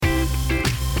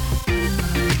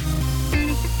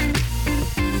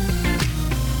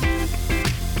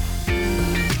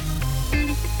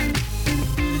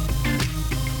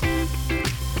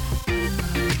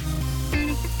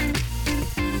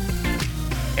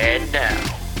And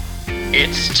now,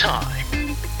 it's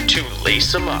time to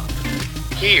lace 'em up.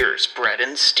 Here's Brett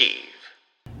and Steve.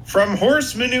 From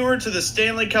horse manure to the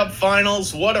Stanley Cup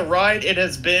Finals, what a ride it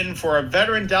has been for a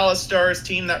veteran Dallas Stars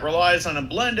team that relies on a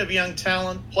blend of young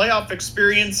talent, playoff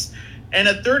experience, and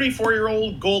a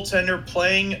 34-year-old goaltender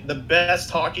playing the best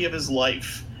hockey of his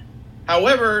life.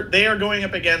 However, they are going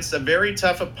up against a very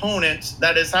tough opponent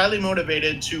that is highly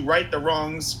motivated to right the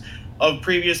wrongs of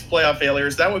previous playoff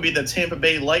failures. That would be the Tampa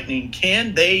Bay Lightning.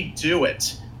 Can they do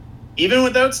it? Even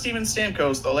without Steven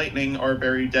Stamkos, the Lightning are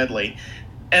very deadly.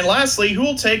 And lastly, who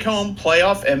will take home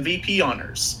playoff MVP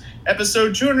honors?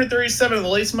 Episode 237 of the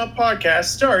Lace 'em Up podcast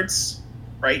starts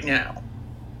right now.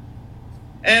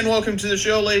 And welcome to the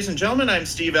show, ladies and gentlemen. I'm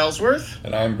Steve Ellsworth.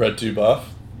 And I'm Brett Dubuff.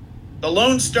 The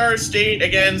Lone Star State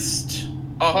against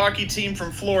a hockey team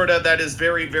from Florida that is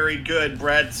very, very good,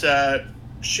 Brett.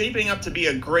 Shaping up to be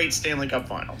a great Stanley Cup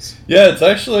Finals. Yeah, it's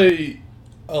actually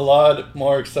a lot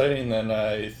more exciting than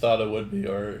I thought it would be.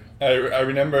 Or I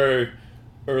remember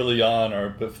early on, or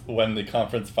when the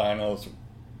conference finals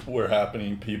were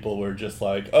happening, people were just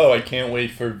like, "Oh, I can't wait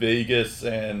for Vegas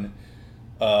and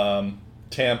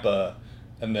Tampa,"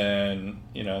 and then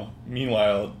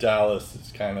meanwhile, Dallas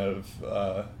has kind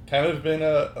of been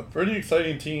a pretty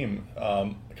exciting team,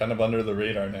 kind of under the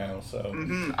radar now. So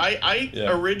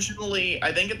Originally,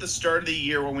 I think at the start of the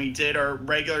year when we did our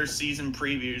regular season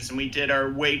previews and we did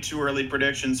our way too early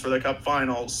predictions for the Cup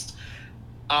Finals,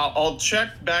 I'll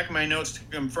check back my notes to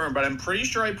confirm, but I'm pretty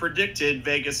sure I predicted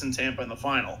Vegas and Tampa in the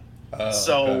final.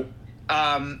 Okay.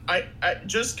 I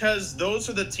just because those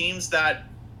are the teams that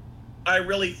I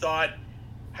really thought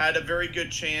had a very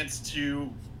good chance to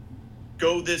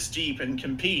go this deep and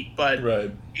compete. But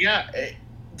right.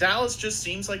 Dallas just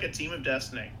seems like a team of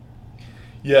destiny.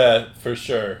 Yeah, for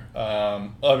sure.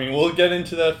 We'll get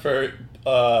into that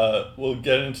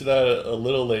a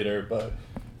little later, but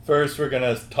first we're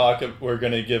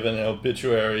gonna give an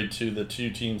obituary to the two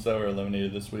teams that were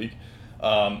eliminated this week.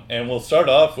 And we'll start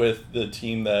off with the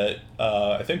team that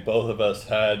I think both of us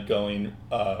had going.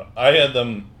 I had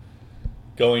them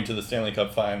going to the Stanley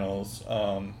Cup Finals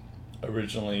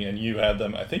originally, and you had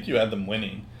them. I think you had them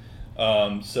winning.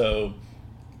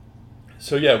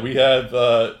 So yeah, we have.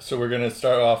 So we're gonna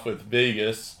start off with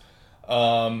Vegas.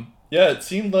 It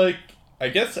seemed like, I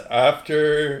guess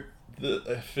after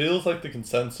it feels like the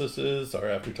consensus is, or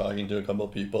after talking to a couple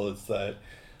of people, it's that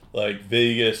like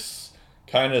Vegas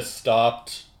kind of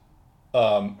stopped.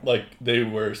 They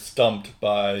were stumped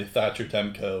by Thatcher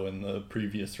Demko in the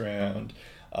previous round.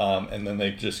 And then they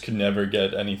just could never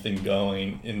get anything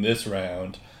going in this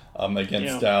round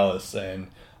against Dallas.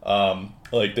 And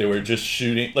they were just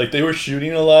shooting. They were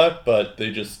shooting a lot, but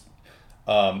they just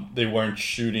they weren't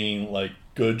shooting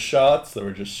good shots. They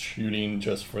were just shooting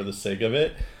just for the sake of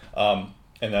it. And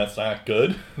that's not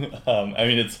good.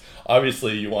 It's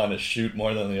obviously you want to shoot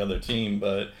more than the other team,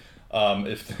 but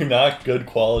if they're not good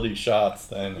quality shots,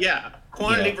 then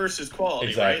quantity versus quality,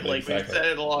 exactly, right? Exactly. We've said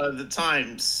it a lot of the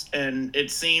times, and it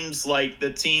seems like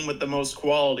the team with the most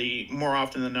quality more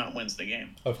often than not wins the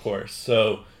game. Of course.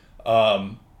 So,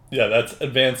 that's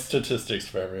advanced statistics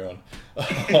for everyone.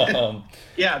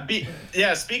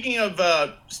 Speaking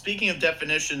of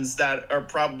definitions that are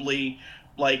probably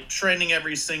trending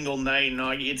every single night,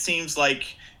 it seems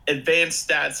like advanced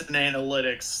stats and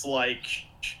analytics,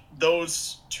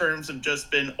 those terms have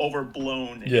just been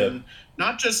overblown. In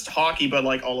not just hockey, but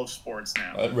all of sports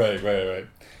now. Right.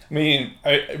 We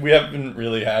haven't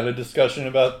really had a discussion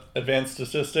about advanced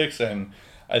statistics, and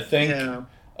I think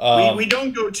we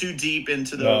don't go too deep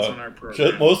into those on our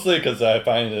program. Mostly because I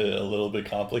find it a little bit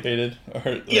complicated, or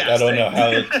I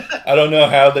don't know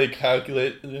how they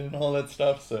calculate it and all that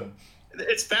stuff. So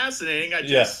it's fascinating. I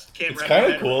just can't. It's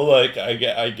kind of cool.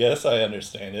 I guess I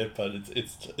understand it, but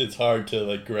it's hard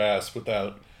to grasp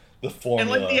without the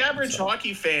formula. And the average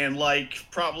hockey fan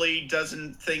probably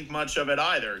doesn't think much of it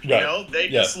either. You know, they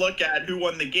just look at who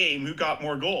won the game, who got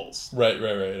more goals. Right.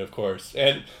 Of course.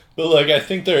 But I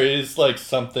think there is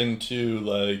something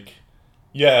to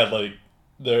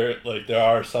there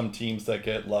are some teams that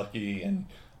get lucky and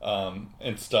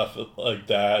stuff like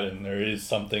that, and there is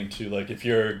something to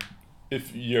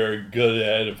if you're good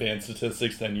at advanced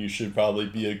statistics, then you should probably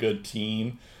be a good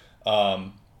team.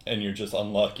 And you're just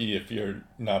unlucky if you're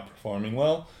not performing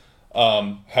well.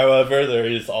 However, there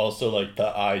is also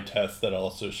the eye test that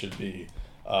also should be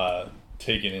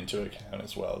taken into account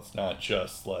as well. It's not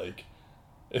just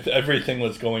if everything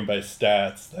was going by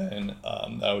stats, then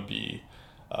that would be,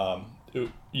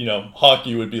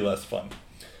 hockey would be less fun.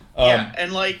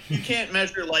 And you can't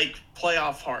measure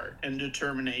playoff heart and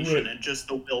determination and just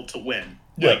the will to win.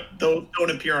 Yeah. Like, those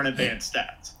don't appear on advanced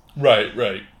stats.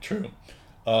 Right, true.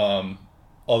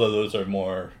 Although those are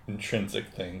more intrinsic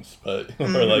things, but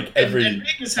or like every and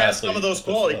Vegas has some of those at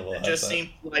this qualities. level It has just that. seemed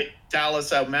like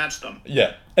Dallas outmatched them.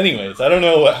 Yeah. Anyways, I don't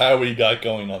know how we got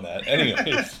going on that.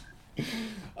 Anyways,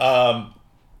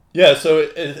 yeah. So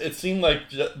it seemed like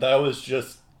that was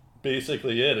just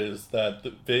basically it. Is that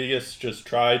Vegas just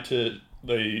tried to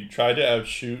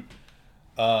outshoot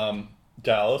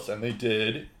Dallas, and they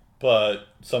did, but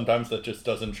sometimes that just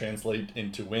doesn't translate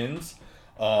into wins,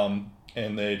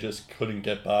 and they just couldn't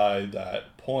get by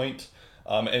that point.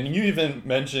 And you even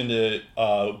mentioned it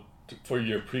for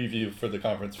your preview for the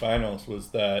conference finals, was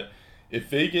that if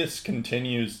Vegas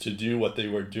continues to do what they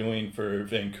were doing for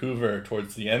Vancouver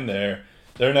towards the end there,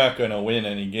 they're not going to win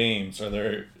any games, or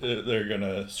they're going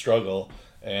to struggle.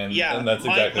 And that's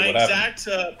exactly what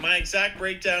happened. My exact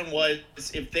breakdown was,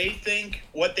 if they think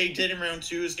what they did in round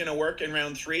 2 is going to work in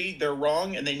round 3, they're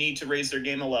wrong, and they need to raise their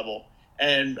game a level.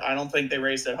 And I don't think they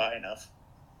raised it high enough.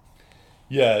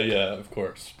 Yeah, of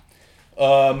course.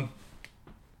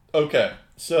 Okay,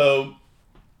 so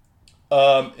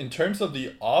in terms of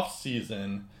the off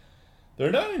season,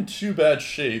 they're not in too bad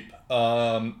shape.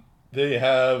 They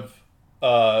have,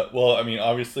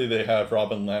 obviously they have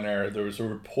Robin Leonard. There was a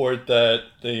report that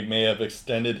they may have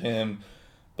extended him,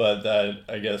 but that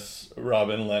I guess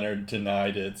Robin Leonard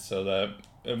denied it, so that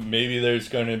maybe there's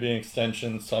going to be an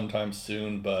extension sometime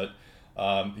soon, but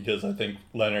because I think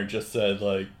Leonard just said,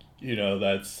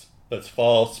 that's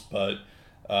false, but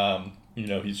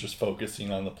he's just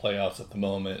focusing on the playoffs at the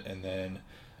moment, and then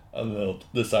they'll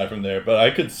decide from there. But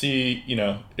I could see,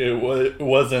 it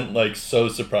wasn't so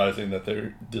surprising that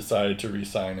they decided to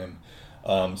re-sign him.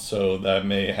 So that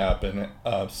may happen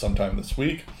sometime this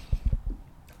week.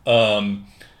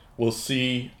 We'll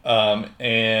see.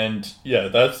 And yeah,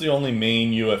 that's the only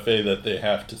main UFA that they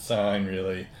have to sign,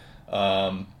 really.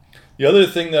 The other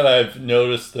thing that I've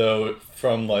noticed, though,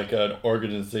 from an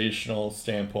organizational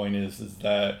standpoint is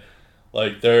that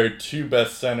their two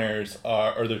best centers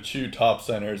their two top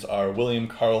centers are William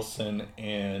Karlsson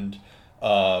and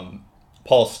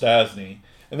Paul Stastny.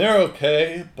 And they're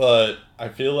okay, but I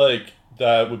feel like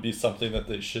that would be something that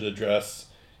they should address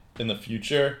in the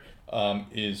future,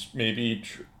 is maybe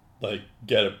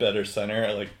get a better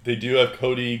center. They do have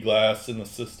Cody Glass in the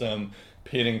system.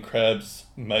 Peyton Krebs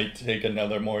might take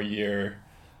another more year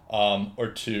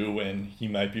or two, and he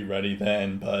might be ready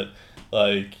then. But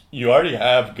you already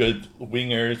have good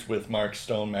wingers with Mark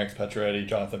Stone, Max Pacioretty,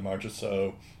 Jonathan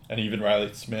Marchessault, and even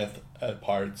Riley Smith at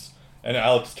parts. And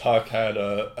Alex Tuch had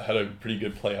a pretty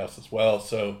good playoffs as well.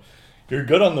 So you're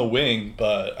good on the wing,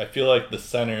 but I feel like the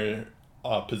center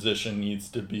position needs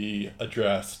to be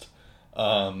addressed.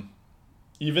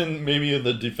 Even maybe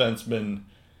the defensemen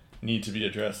need to be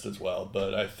addressed as well,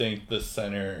 but I think the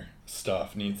center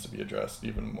stuff needs to be addressed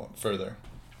even more further.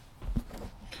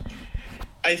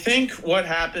 I think what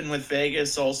happened with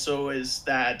Vegas also is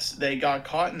that they got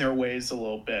caught in their ways a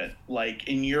little bit.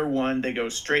 In year 1, they go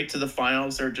straight to the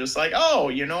finals. They're just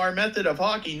our method of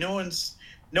hockey, no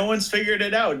one's figured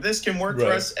it out. This can work for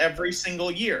us every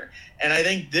single year. And I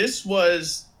think this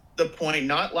was the point,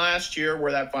 not last year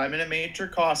where that 5-minute major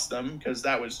cost them, because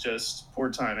that was just poor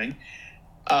timing.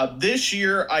 This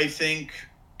year, I think,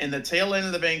 in the tail end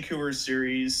of the Vancouver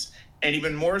series, and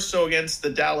even more so against the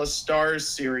Dallas Stars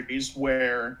series,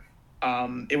 where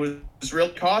it was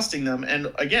really costing them.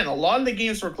 And again, a lot of the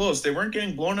games were close. They weren't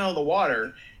getting blown out of the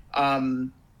water.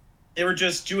 They were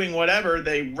just doing whatever.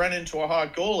 They ran into a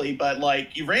hot goalie,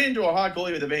 but you ran into a hot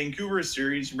goalie with the Vancouver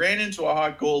series, ran into a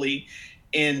hot goalie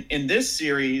in this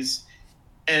series.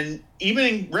 And even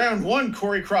in round 1,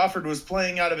 Corey Crawford was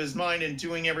playing out of his mind and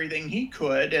doing everything he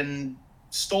could and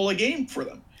stole a game for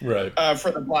them,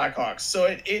 for the Blackhawks. So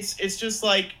it's just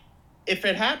if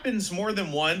it happens more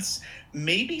than once,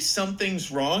 maybe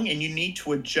something's wrong and you need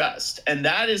to adjust. And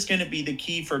that is going to be the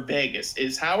key for Vegas,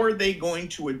 is how are they going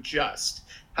to adjust?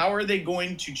 How are they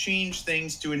going to change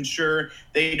things to ensure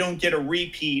they don't get a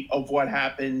repeat of what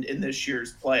happened in this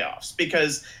year's playoffs?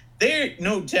 Because they,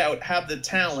 no doubt, have the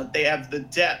talent, they have the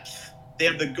depth, they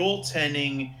have the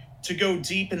goaltending to go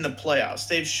deep in the playoffs.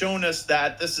 They've shown us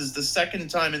that this is the second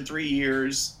time in 3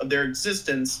 years of their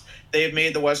existence they have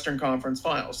made the Western Conference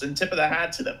Finals, and tip of the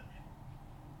hat to them.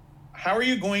 How are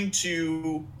you going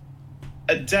to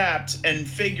adapt and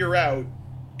figure out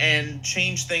and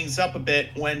change things up a bit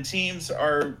when teams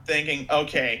are thinking,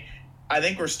 okay, I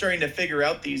think we're starting to figure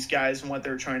out these guys and what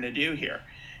they're trying to do here?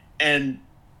 And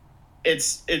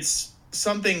it's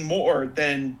something more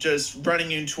than just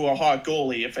running into a hot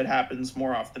goalie if it happens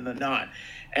more often than not.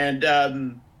 And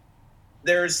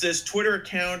there's this Twitter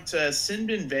account,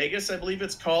 Sinbin Vegas, I believe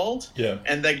it's called. Yeah.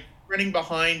 And the running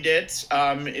behind it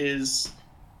is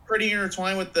pretty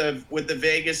intertwined with the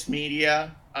Vegas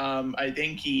media. I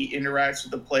think he interacts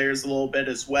with the players a little bit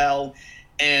as well.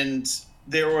 And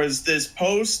there was this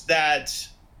post that,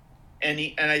 and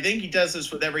I think he does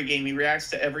this with every game. He reacts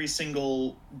to every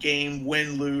single game,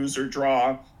 win, lose, or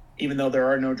draw, even though there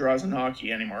are no draws in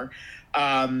hockey anymore.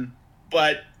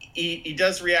 But he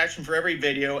does reaction for every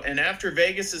video. And after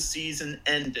Vegas' season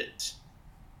ended,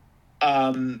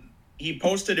 he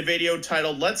posted a video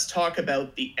titled "Let's Talk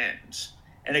About the End."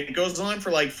 And it goes on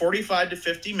for like 45 to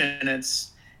 50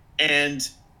 minutes. And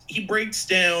he breaks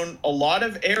down a lot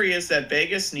of areas that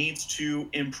Vegas needs to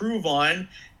improve on.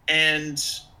 And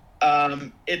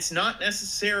it's not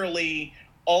necessarily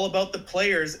all about the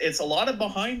players. It's a lot of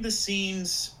behind the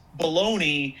scenes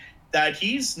baloney that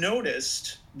he's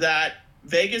noticed that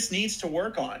Vegas needs to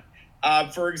work on.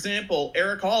 For example,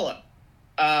 Eric Holla.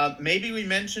 Maybe we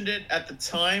mentioned it at the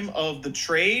time of the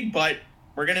trade, but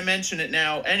we're going to mention it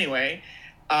now anyway.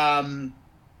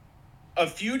 A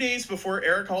few days before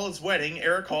Eric Holla's wedding,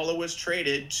 Eric Holla was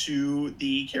traded to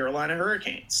the Carolina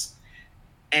Hurricanes.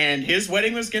 And his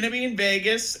wedding was going to be in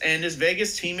Vegas, and his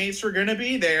Vegas teammates were going to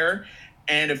be there.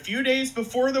 And a few days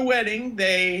before the wedding,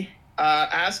 they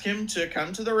asked him to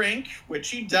come to the rink, which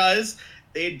he does.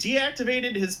 They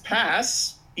deactivated his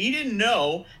pass. He didn't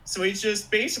know, so he's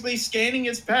just basically scanning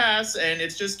his pass, and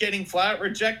it's just getting flat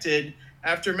rejected.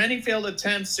 After many failed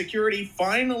attempts, security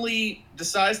finally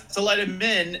decides to let him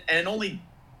in, and only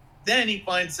then he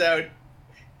finds out,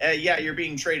 you're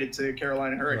being traded to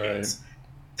Carolina Hurricanes. Right.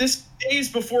 This days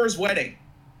before his wedding.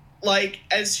 Like,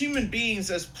 as human beings,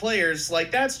 as players,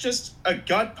 like, that's just a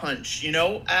gut punch,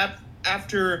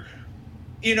 after,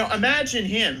 imagine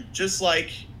him just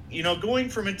like, going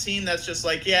from a team that's just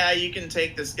like, yeah, you can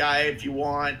take this guy if you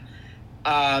want,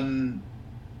 and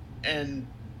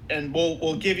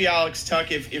we'll give you Alex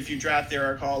Tuck if you draft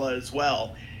Eric Holla as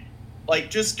well.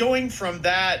 Like, just going from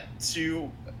that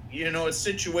to, a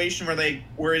situation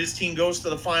where his team goes to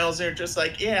the finals, they're just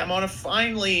like, yeah, I'm on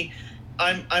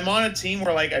a team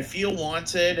where, like, I feel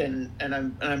wanted and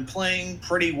I'm playing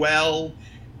pretty well.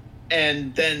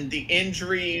 And then the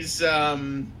injuries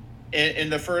in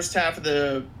the first half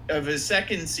of his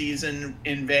second season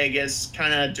in Vegas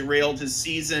kind of derailed his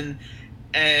season.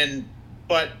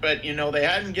 But they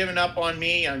hadn't given up on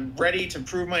me. I'm ready to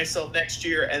prove myself next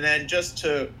year. And then just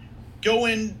to go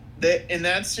in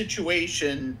that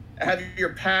situation, have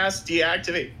your pass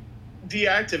deactivated,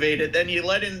 then you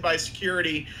let in by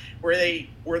security where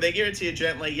they give it to you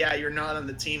gently. Yeah, you're not on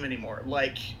the team anymore.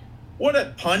 Like, what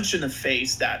a punch in the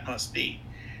face that must be.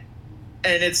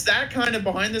 And it's that kind of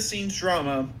behind the scenes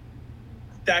drama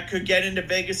that could get into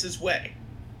Vegas's way.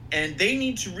 And they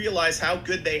need to realize how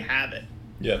good they have it.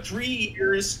 Yeah. 3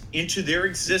 years into their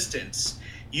existence,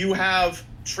 you have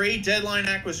trade deadline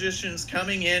acquisitions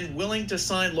coming in, willing to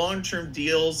sign long-term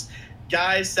deals,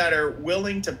 guys that are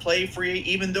willing to play for you,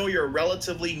 even though you're a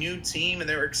relatively new team and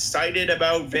they're excited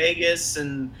about Vegas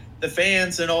and the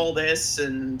fans and all this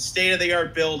and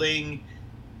state-of-the-art building.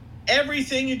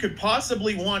 Everything you could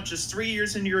possibly want just 3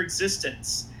 years into your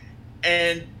existence.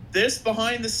 And this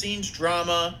behind-the-scenes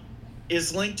drama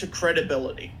is linked to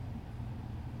credibility.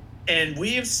 And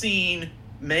we have seen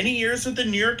many years with the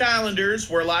New York Islanders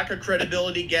where lack of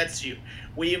credibility gets you.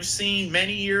 We have seen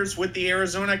many years with the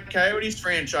Arizona Coyotes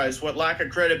franchise what lack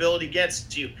of credibility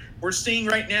gets you. We're seeing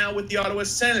right now with the Ottawa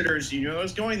Senators, I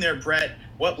was going there, Brett,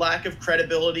 what lack of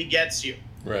credibility gets you.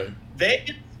 Right.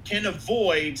 Vegas can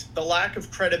avoid the lack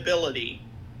of credibility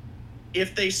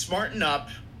if they smarten up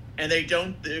and they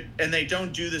don't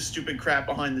do the stupid crap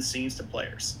behind the scenes to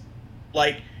players.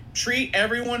 Like, treat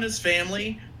everyone as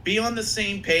family, be on the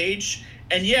same page,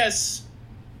 and yes,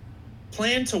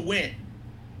 plan to win,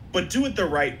 but do it the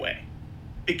right way.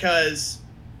 Because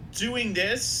doing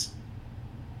this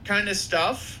kind of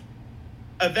stuff,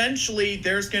 eventually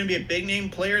there's going to be a big name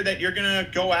player that you're going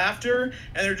to go after,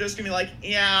 and they're just going to be like,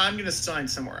 yeah, I'm going to sign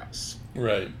somewhere else.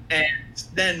 Right. And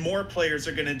then more players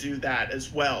are going to do that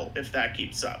as well if that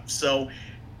keeps up. So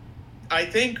I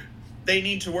think they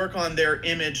need to work on their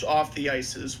image off the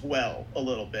ice as well a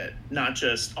little bit, not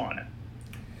just on it.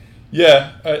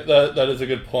 Yeah, that is a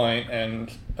good point,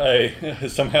 and I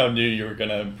somehow knew you were going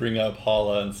to bring up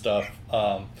Holla and stuff.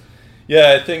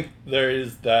 Yeah, I think there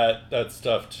is that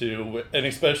stuff too, and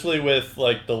especially with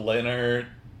like the Leonard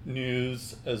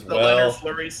news as well. The Leonard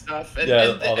Fleury stuff, and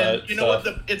all that you know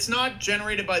stuff. what? It's not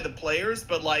generated by the players,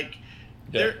 but like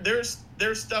there's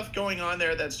stuff going on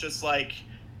there that's just like,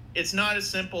 it's not as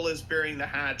simple as burying the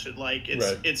hatchet. Like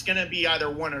it's going to be either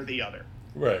one or the other.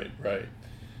 Right.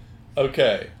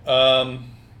 Okay.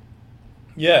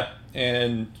 Yeah,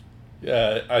 and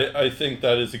yeah, I think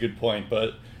that is a good point,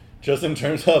 but just in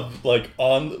terms of like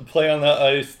on play on the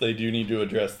ice, they do need to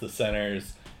address the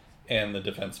centers and the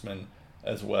defensemen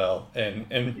as well, and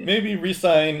maybe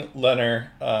re-sign Leonard.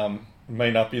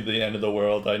 Might not be the end of the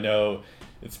world. I know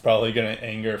it's probably going to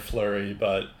anger Fleury,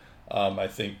 but I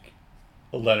think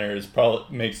Leonard is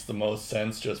probably makes the most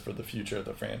sense just for the future of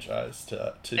the franchise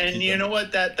to And keep you him. know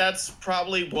what? That's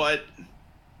probably what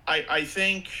I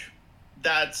think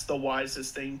that's the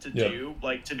wisest thing to Yeah, do,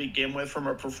 like to begin with from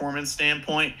a performance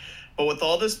standpoint. But with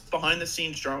all this behind the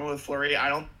scenes drama with Fleury, I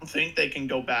don't think they can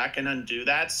go back and undo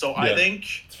that. So I yeah, think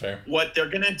it's fair. what they're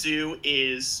gonna do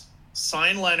is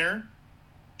sign Leonard,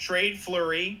 trade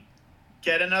Fleury,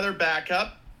 get another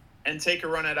backup, and take a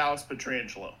run at Alex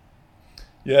Pietrangelo.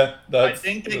 Yeah, I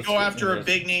think they go after a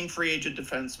interesting. big name free agent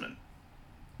defenseman.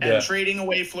 And Yeah, trading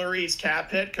away Fleury's cap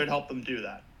hit could help them do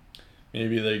that.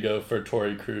 maybe they go for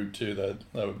Torrey Krug too. That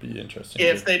would be interesting.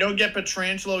 If they don't get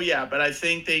Pietrangelo, yeah, but I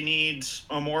think they need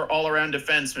a more all-around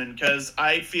defenseman because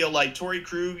I feel like Torrey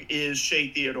Krug is Shea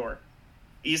Theodore.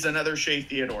 He's another Shea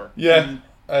Theodore. Yeah, And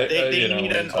I they you know,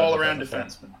 need we an talked about all-around that before.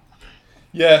 defenseman.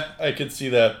 Yeah, I could see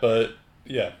that, but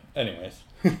yeah. Anyways,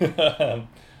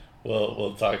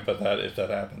 we'll talk about that if that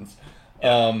happens.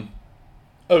 Yeah.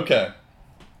 Okay.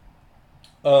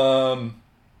 Um,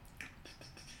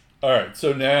 all right.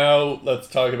 So now let's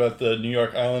talk about the New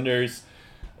York Islanders.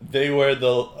 They were the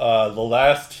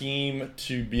last team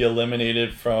to be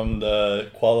eliminated from the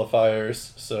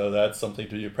qualifiers, so that's something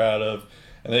to be proud of.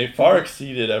 And they far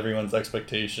exceeded everyone's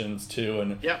expectations too.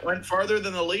 And Yeah, went farther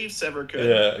than the Leafs ever could.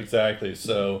 yeah, exactly.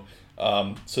 So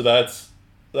that's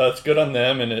good on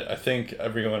them, and I think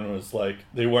everyone was like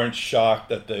they weren't shocked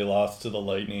that they lost to the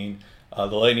Lightning. The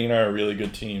Lightning are a really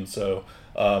good team, so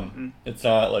it's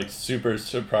not like super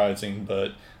surprising.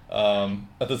 But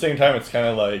at the same time, it's kind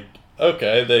of like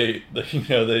okay,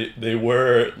 they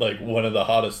were like one of the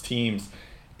hottest teams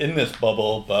in this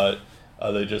bubble, but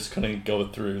they just couldn't go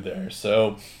through there.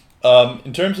 So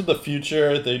in terms of the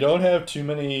future, they don't have too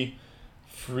many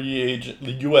free agent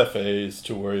UFAs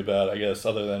to worry about, I guess,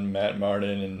 other than Matt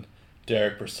Martin and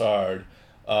Derek Brassard.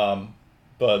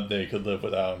 But they could live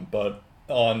without him. But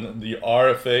on the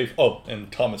RFA, oh,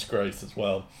 and Thomas Grice as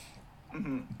well.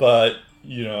 But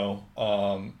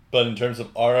but in terms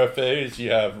of RFAs,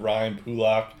 you have Ryan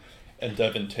Pulak and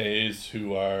Devin Tays,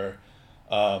 who are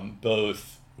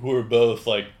both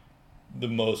like the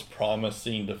most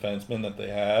promising defensemen that they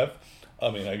have.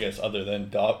 I mean, I guess other than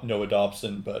Noah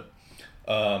Dobson, but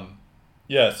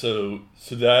yeah, so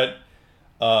that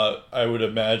I would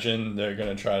imagine they're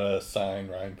going to try to sign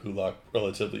Ryan Pulak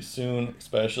relatively soon,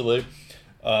 especially.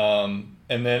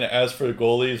 And then as for the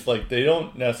goalies, like they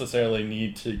don't necessarily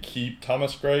need to keep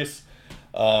Thomas Greiss,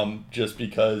 just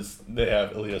because they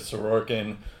have Ilya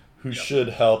Sorokin, who should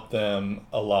help them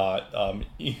a lot.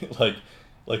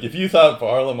 Like if you thought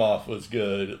Varlamov was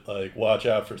good, like watch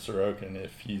out for Sorokin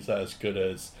if he's as good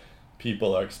as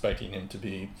people are expecting him to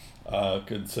be.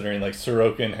 Considering like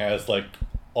Sorokin has like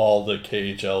all the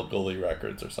KHL goalie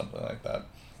records or something like that.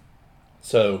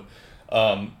 So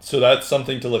that's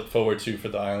something to look forward to for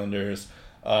the Islanders.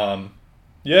 Yeah,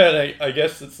 and I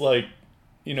guess it's like,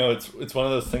 it's one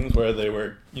of those things where they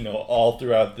were, all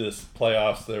throughout this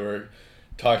playoffs, they were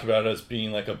talked about as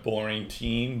being like a boring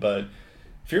team, but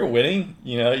if you're winning,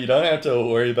 you don't have to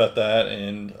worry about that.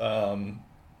 And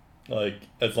like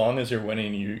as long as you're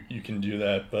winning, you can do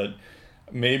that. But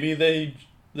maybe they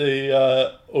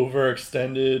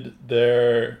overextended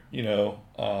their,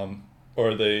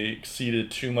 or they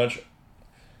exceeded too much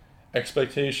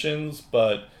expectations,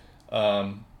 but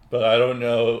I don't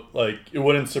know, like it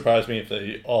wouldn't surprise me if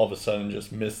they all of a sudden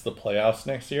just miss the playoffs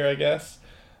next year, I guess.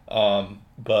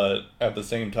 But at the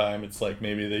same time, it's like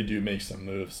maybe they do make some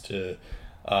moves to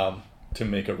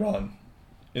make a run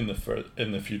in the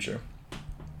future.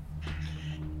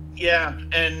 Yeah,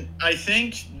 and I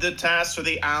think the task for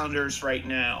the Islanders right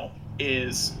now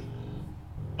is,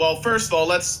 well, first of all,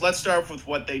 let's start with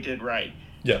what they did right.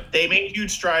 Yeah. They made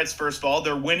huge strides, first of all.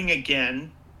 They're winning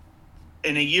again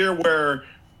in a year where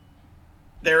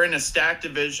they're in a stacked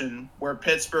division where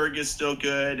Pittsburgh is still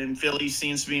good and Philly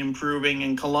seems to be improving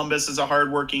and Columbus is a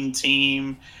hardworking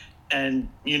team and,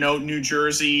 New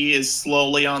Jersey is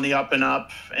slowly on the up and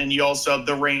up. And you also have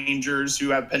the Rangers who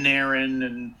have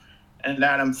Panarin and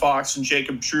Adam Fox and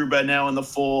Jacob Trouba now in the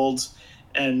fold.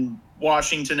 And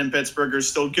Washington and Pittsburgh are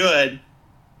still good.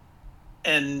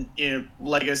 And,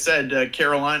 like I said,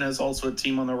 Carolina is also a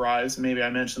team on the rise. Maybe I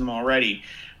mentioned them already.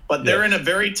 But they're in a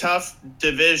very tough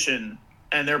division.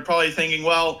 And they're probably thinking,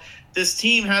 well, this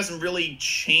team hasn't really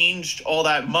changed all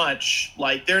that much.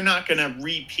 Like, they're not going to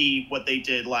repeat what they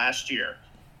did last year.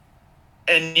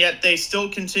 And yet they still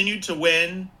continued to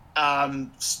win.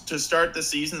 To start the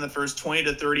season, the first 20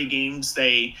 to 30 games,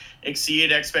 they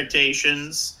exceeded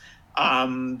expectations.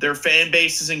 Their fan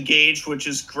base is engaged, which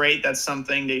is great. That's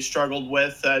something they struggled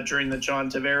with during the John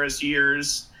Tavares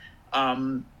years.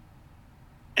 And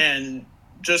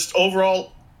just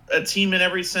overall, a team in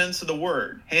every sense of the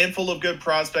word. Handful of good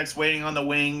prospects waiting on the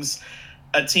wings.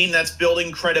 A team that's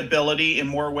building credibility in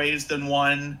more ways than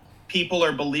one. People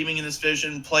are believing in this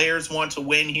vision. Players want to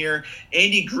win here.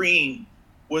 Andy Green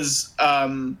was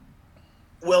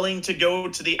willing to go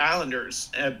to the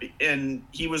Islanders, and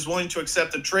he was willing to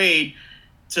accept the trade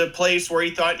to a place where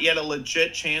he thought he had a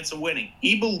legit chance of winning.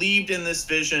 He believed in this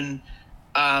vision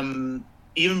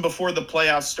even before the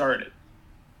playoffs started.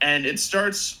 And it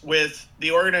starts with the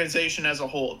organization as a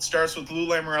whole. It starts with Lou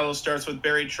Lamoriello, starts with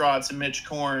Barry Trotz and Mitch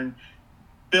Korn,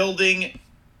 building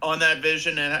on that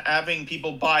vision and having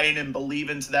people buy in and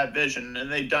believe into that vision.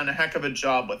 And they've done a heck of a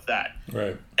job with that.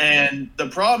 Right. And the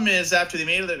problem is, after they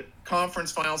made the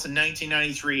conference finals in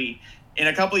 1993, in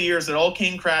a couple of years, it all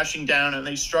came crashing down and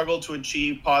they struggled to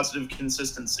achieve positive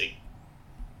consistency.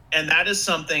 And that is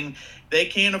something they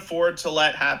can't afford to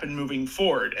let happen moving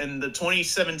forward. And the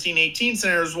 2017-18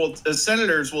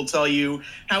 Senators will tell you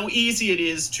how easy it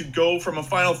is to go from a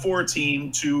Final Four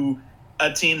team to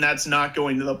a team that's not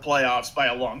going to the playoffs by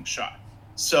a long shot.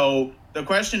 So the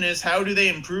question is, how do they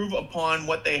improve upon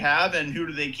what they have and who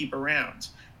do they keep around?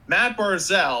 Matt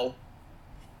Barzal,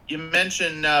 you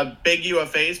mentioned big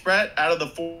UFAs, Brett. Out of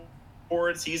the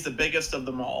forwards, he's the biggest of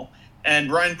them all.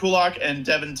 And Ryan Pulock and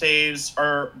Devin Taves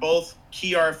are both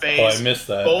key RFAs. Oh, I missed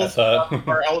that. Both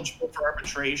are eligible for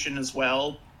arbitration as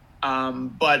well.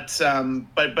 But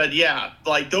yeah,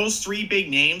 like, those three big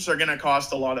names are going to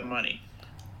cost a lot of money.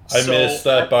 I missed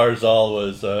that Barzal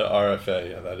was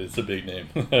RFA. Yeah, that is a big name.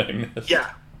 I missed.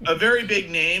 Yeah, a very big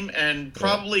name, and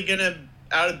probably going to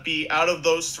be out of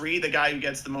those three, the guy who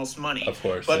gets the most money. Of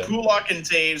course. But Pulock and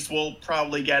Taves will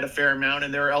probably get a fair amount,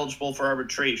 and they're eligible for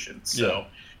arbitration. So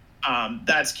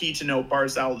that's key to note.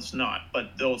 Barzal is not,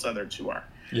 but those other two are.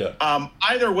 Yeah.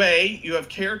 Either way, you have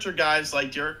character guys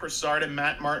like Derek Brassard and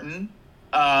Matt Martin,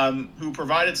 who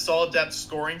provided solid depth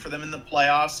scoring for them in the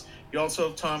playoffs. You also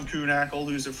have Tom Kuhnackel,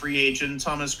 who's a free agent.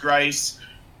 Thomas Greiss.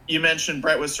 You mentioned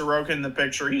Brett with Soroka in the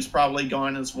picture. He's probably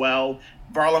gone as well.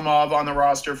 Varlamov on the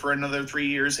roster for another 3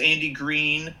 years. Andy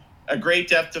Green, a great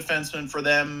depth defenseman for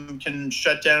them, can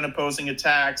shut down opposing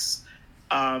attacks.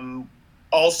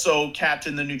 Also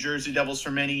captained the New Jersey Devils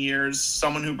for many years.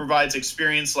 Someone who provides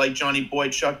experience like Johnny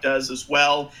Boychuk does as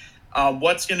well.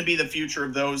 What's going to be the future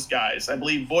of those guys? I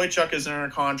believe Boychuk is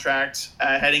under contract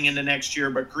heading into next year,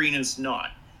 but Green is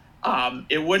not.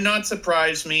 It would not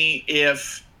surprise me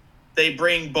if they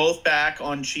bring both back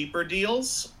on cheaper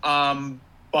deals.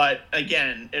 But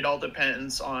again, it all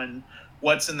depends on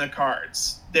what's in the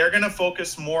cards. They're going to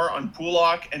focus more on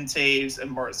Pulock and Taves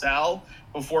and Barzal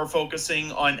before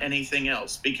focusing on anything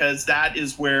else, because that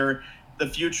is where the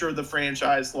future of the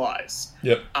franchise lies.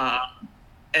 Yep.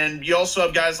 And you also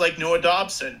have guys like Noah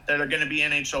Dobson that are going to be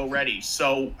NHL ready.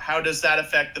 So how does that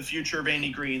affect the future of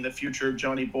Andy Green, the future of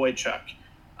Johnny Boychuk?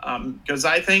 Because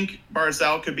I think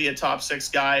Barzal could be a top 6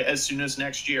 guy as soon as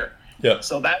next year. Yeah.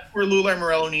 So that's where Lou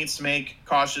Lamoriello needs to make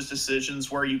cautious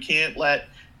decisions, where you can't let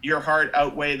your heart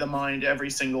outweigh the mind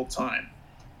every single time.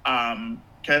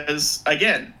 Because,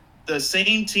 again, the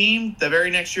same team the very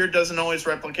next year doesn't always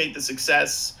replicate the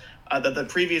success that the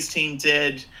previous team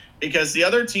did, because the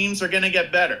other teams are going to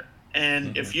get better.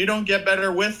 And if you don't get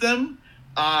better with them,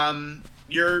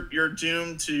 you're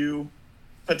doomed to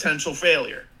potential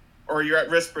failure, or you're at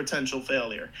risk for potential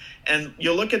failure. And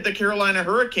you look at the Carolina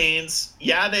Hurricanes,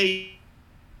 they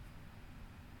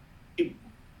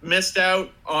missed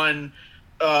out on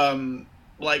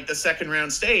the second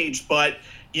round stage, but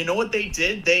you know what they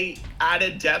did? They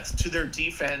added depth to their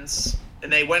defense, and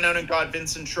they went out and got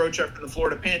Vincent Trocheck for the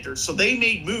Florida Panthers. So they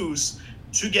made moves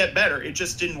to get better. It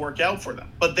just didn't work out for them,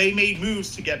 but they made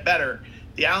moves to get better.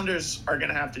 The Islanders are going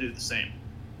to have to do the same.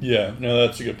 Yeah, no,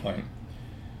 that's a good point.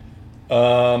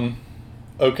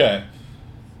 Okay.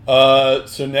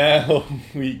 So now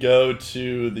we go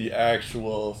to the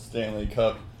actual Stanley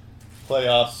Cup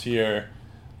playoffs here.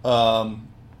 So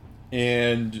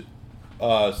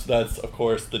that's, of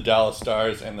course, the Dallas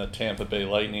Stars and the Tampa Bay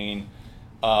Lightning.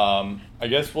 I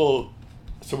guess we're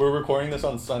recording this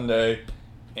on Sunday,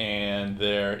 and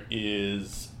there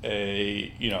is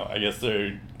I guess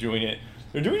they're doing it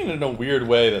in a weird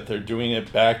way, that they're doing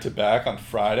it back to back on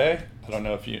Friday. I don't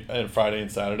know if Friday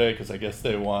and Saturday, because I guess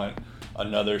they want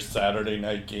another Saturday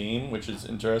night game, which is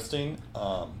interesting.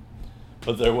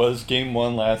 But there was game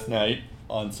one last night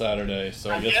on Saturday,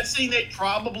 so I'm guessing they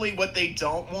probably, what they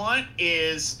don't want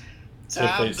is to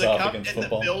have face the off cup against in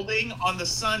football. the building on the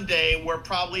Sunday where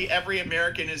probably every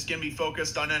American is going to be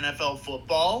focused on NFL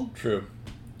football. True.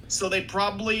 So they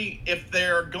probably, if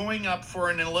they're going up for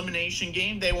an elimination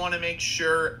game, they want to make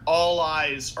sure all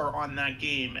eyes are on that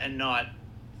game and not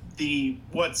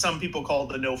what some people call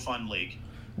the no fun league.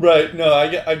 Right. No,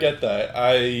 I get that.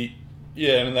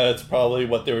 And that's probably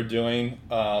what they were doing.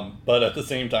 But at the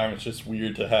same time, it's just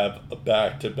weird to have a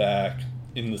back-to-back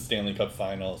in the Stanley Cup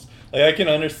Finals. Like, I can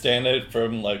understand it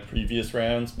from like previous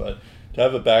rounds, but to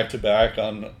have a back-to-back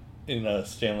in a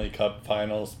Stanley Cup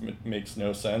Finals makes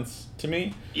no sense to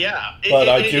me. Yeah, but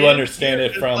I do understand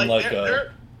it from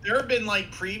there have been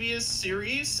like previous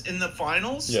series in the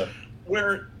finals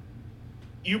where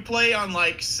you play on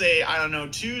like, say, I don't know,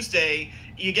 Tuesday,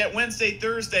 you get Wednesday,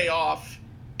 Thursday off,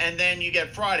 and then you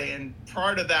get Friday, and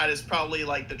part of that is probably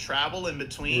like the travel in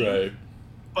between. Right.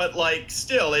 But like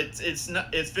still, it's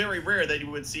very rare that you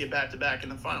would see a back-to-back in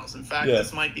the finals. In fact,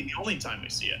 this might be the only time we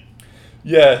see it.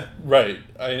 Yeah, right.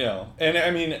 I know. And I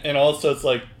mean, and also it's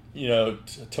like, you know,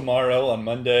 tomorrow on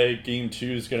Monday, game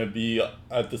 2 is going to be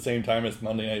at the same time as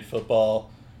Monday Night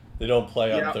Football. They don't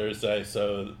play on Thursday,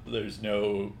 so there's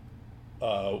no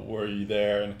worry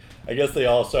there. And I guess they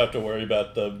also have to worry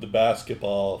about the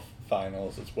basketball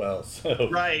finals as well. So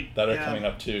that are coming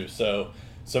up too. So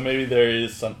maybe there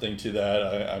is something to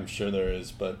that. I'm sure there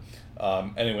is, but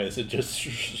anyways, it just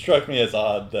struck me as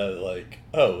odd that like,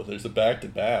 oh, there's a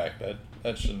back-to-back.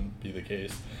 That shouldn't be the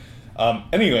case.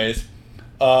 Anyways,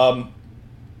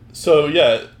 so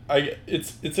yeah,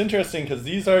 it's interesting because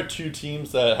these are two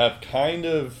teams that have kind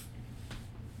of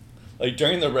like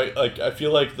during I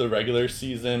feel like the regular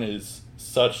season is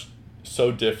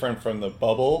so different from the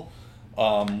bubble,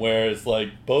 whereas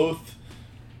like both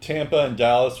Tampa and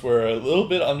Dallas were a little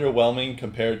bit underwhelming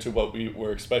compared to what we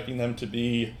were expecting them to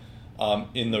be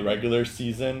in the regular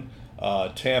season.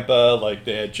 Tampa, like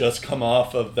they had just come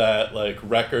off of that like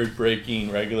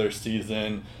record-breaking regular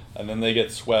season, and then they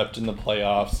get swept in the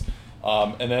playoffs.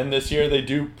 And then this year they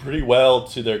do pretty well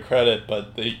to their credit,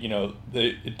 but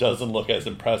it doesn't look as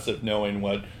impressive knowing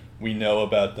what we know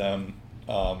about them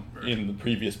in the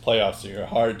previous playoffs. So you're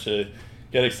hard to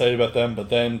get excited about them, but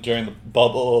then during the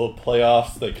bubble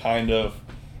playoffs, they kind of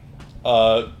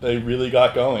they really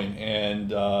got going,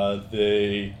 and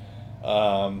their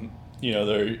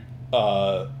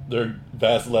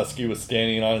Vasilevsky was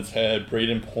standing on his head.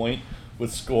 Braden Point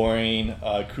was scoring.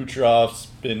 Kucherov's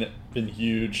been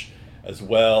huge as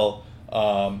well,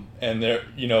 and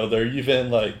they're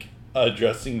even like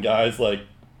addressing guys like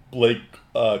Blake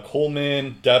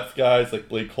Coleman, depth guys like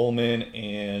Blake Coleman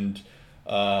and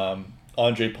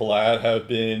Andre Palat have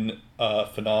been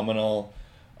phenomenal.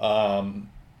 A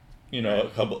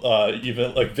couple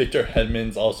even like Victor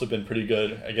Hedman's also been pretty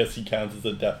good. I guess he counts as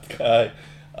a depth guy.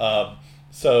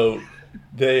 So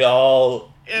they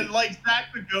all and like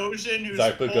Zach Bogosian, who's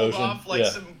pulled off like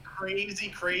some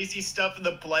crazy stuff in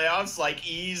the playoffs. Like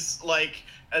he's like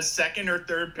a second or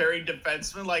third pairing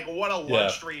defenseman. Like what a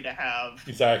luxury to have.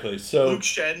 Exactly. So Luke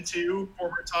Shen too,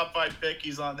 former top 5 pick,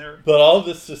 he's on there. But all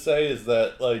this to say is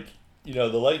that like the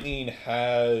Lightning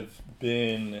have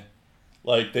been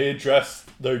like they addressed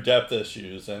their depth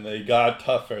issues and they got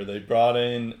tougher. They brought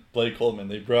in Blake Coleman.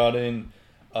 They brought in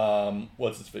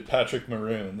Patrick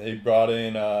Maroon. They brought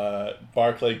in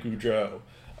Barclay Goodrow.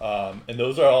 And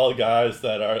those are all guys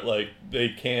that are like they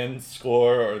can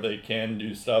score or they can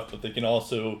do stuff, but they can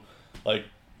also like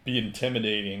be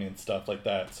intimidating and stuff like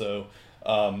that. So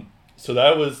so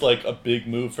that was like a big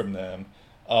move from them.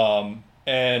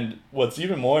 And what's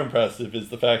even more impressive is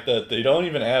the fact that they don't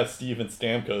even have Steven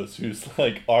Stamkos, who's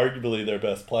like arguably their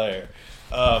best player.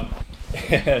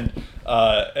 And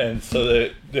so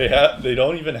they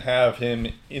don't even have him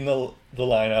in the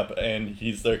lineup, and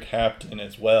he's their captain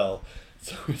as well.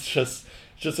 So it's just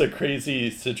a crazy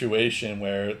situation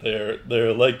where they're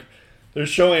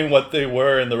showing what they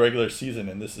were in the regular season,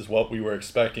 and this is what we were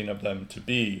expecting of them to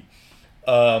be.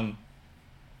 And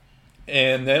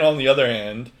then on the other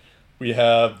hand, we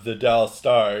have the Dallas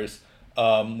Stars,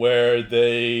 where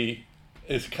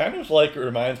it's kind of like, it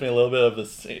reminds me a little bit of the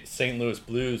St. Louis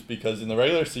Blues, because in the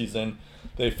regular season,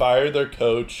 they fired their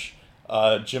coach,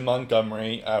 Jim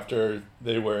Montgomery, after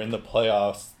they were in the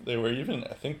playoffs. They were in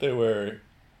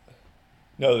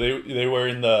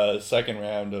the second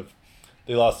round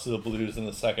they lost to the Blues in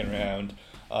the second round.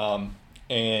 Double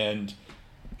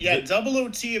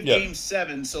OT of Game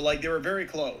 7, so like they were very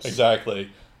close.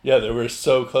 Exactly. Yeah, they were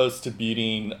so close to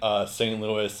beating St.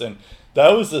 Louis, and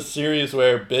that was a series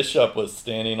where Bishop was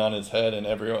standing on his head and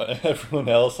everyone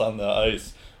else on the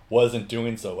ice wasn't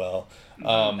doing so well.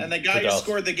 And the guy who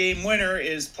scored the game winner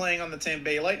is playing on the Tampa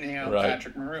Bay Lightning now, right.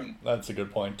 Patrick Maroon. That's a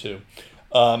good point, too.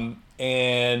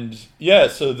 And, yeah,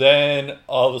 so then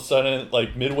all of a sudden,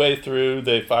 like, midway through,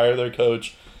 they fire their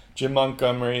coach. Jim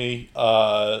Montgomery,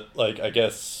 I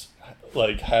guess,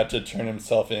 had to turn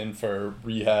himself in for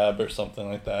rehab or something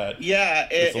like that. Yeah,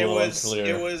 it was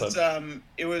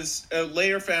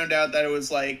later found out that it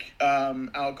was,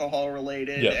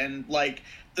 alcohol-related. Yeah. And,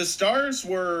 the Stars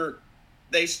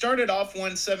they started off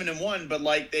 1-7-1, but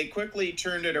they quickly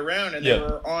turned it around and they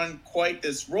were on quite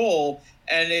this roll,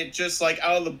 and it just out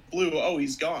of the blue,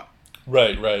 he's gone.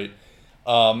 Right.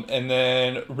 And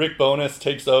then Rick Bowness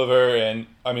takes over, and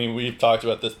I mean we've talked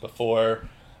about this before,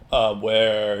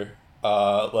 where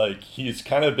he's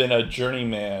kind of been a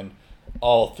journeyman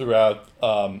all throughout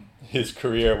his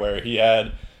career, where he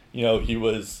had, he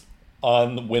was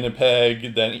on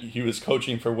Winnipeg, then he was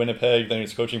coaching for Winnipeg, then he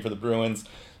was coaching for the Bruins.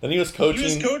 Then he was coaching. He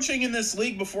was coaching in this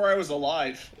league before I was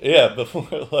alive. Yeah, before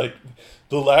the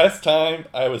last time,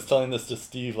 I was telling this to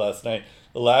Steve last night.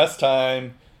 The last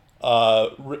time,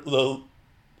 okay,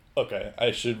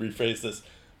 I should rephrase this.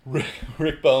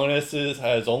 Rick Bowness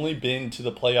has only been to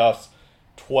the playoffs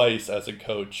twice as a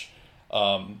coach,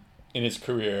 in his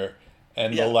career,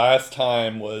 and the last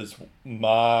time was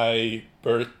my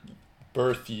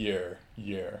birth year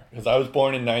because I was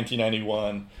born in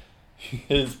 1991.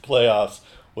 His playoffs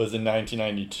was in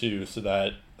 1992, so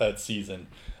that season,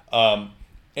 and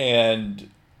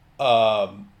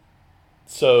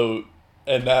that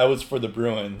was for the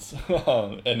Bruins,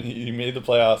 and he made the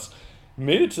playoffs,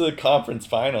 made it to the conference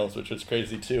finals, which was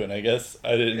crazy too. And I guess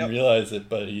I didn't realize it,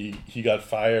 but he got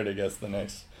fired, I guess, the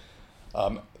next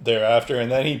thereafter, and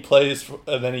then he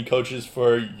coaches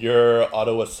for your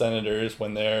Ottawa Senators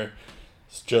when they're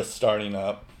just starting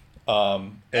up.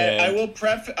 And I will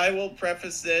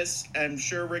preface this. I'm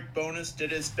sure Rick Bowness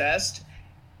did his best.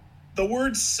 The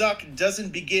word "suck"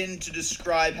 doesn't begin to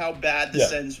describe how bad the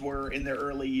Sens were in their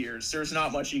early years. There's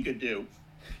not much you could do.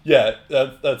 Yeah,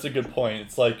 that's a good point.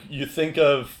 It's you think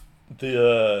of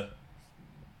the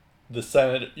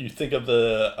Senate. You think of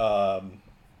the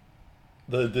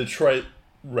Detroit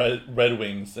Red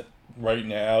Wings right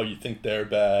now. You think they're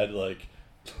bad.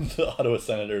 The Ottawa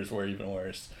Senators were even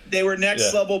worse. They were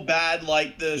next level bad.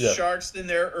 The Sharks in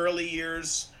their early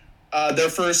years, their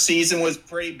first season was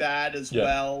pretty bad as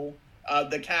well.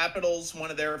 The Capitals, one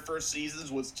of their first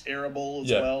seasons, was terrible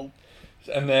as well.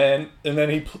 And then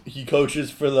he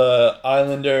coaches for the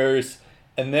Islanders,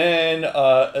 and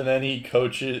then he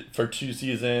coaches for 2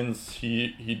 seasons.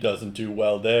 He doesn't do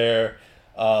well there,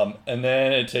 and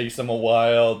then it takes him a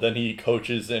while. Then he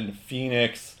coaches in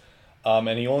Phoenix. And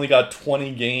he only got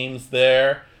 20 games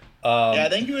there. I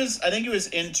think he was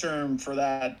interim for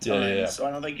that time, so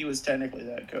I don't think he was technically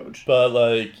that coach.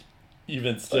 But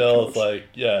even still, it's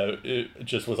it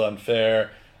just was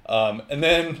unfair. And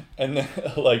then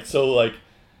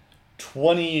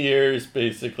 20 years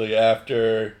basically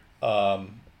after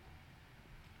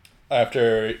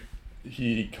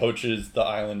he coaches the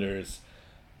Islanders,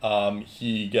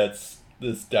 he gets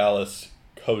this Dallas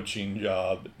coaching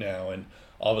job now, and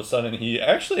all of a sudden, he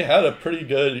actually had a pretty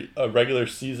good regular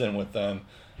season with them.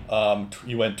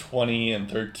 He went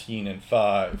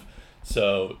 20-13-5,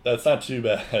 so that's not too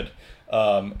bad,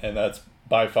 and that's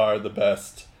by far the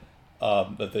best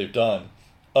that they've done,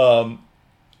 or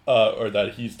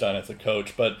that he's done as a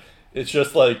coach. But it's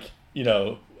just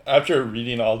after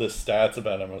reading all this stats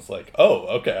about him, I was like, oh,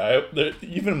 okay, there's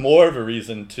even more of a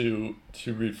reason to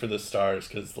root for the Stars,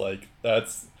 because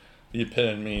that's the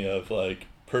epitome of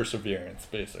perseverance,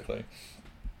 basically.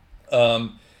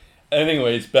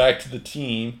 Anyways, back to the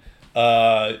team.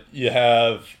 You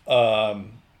have,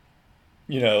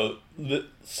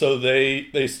 so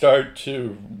they start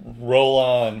to roll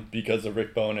on because of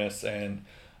Rick Bowness, and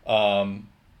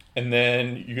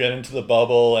then you get into the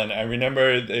bubble, and I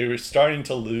remember they were starting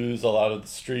to lose a lot of the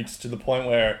streaks to the point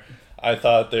where I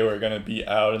thought they were going to be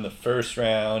out in the first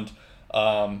round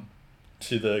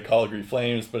to the Calgary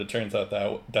Flames, but it turns out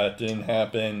that didn't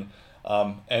happen.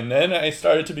 And then I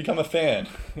started to become a fan.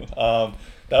 That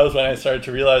was when I started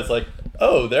to realize,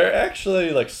 they're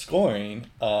actually, scoring.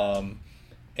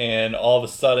 And all of a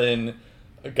sudden,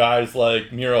 guys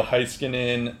like Miro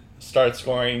Heiskanen start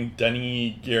scoring.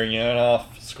 Denny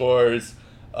Gurianov scores.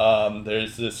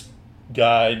 There's this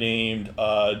guy named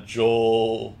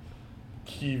Joel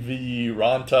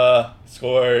Kiviranta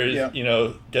scores,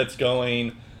 gets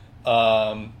going.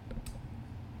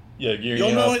 Yeah, Gurianov.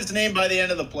 You'll know his name by the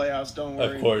end of the playoffs, don't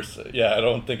worry. Of course. Yeah, I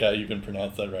don't think I even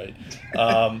pronounced that right.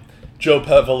 Joe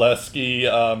Pavelski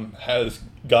has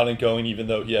gotten going even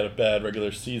though he had a bad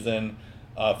regular season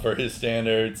for his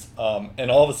standards.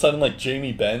 And all of a sudden, like,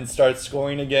 Jamie Benn starts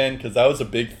scoring again, because that was a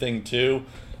big thing too.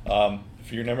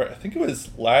 If you remember, I think it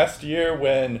was last year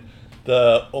when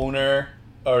the owner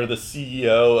or the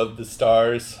CEO of the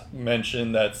Stars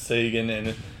mentioned that Sagan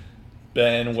and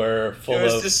Ben were full it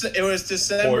of it was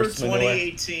December horse manure.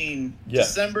 2018. Yeah.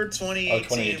 December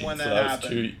 2018 when so that was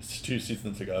happened. two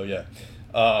seasons ago, yeah.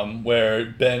 Where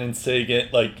Ben and Sagan,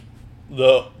 like,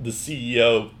 the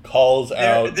CEO calls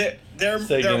out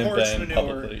Sagan and horse Ben manure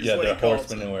publicly. is Yeah, what they're he calls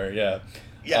horse it. manure, yeah.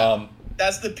 Yeah,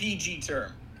 that's the PG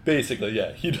term. Basically,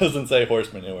 yeah. He doesn't say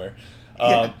horse manure.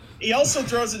 Yeah. He also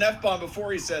throws an F-bomb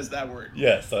before he says that word.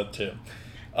 Yes, that too.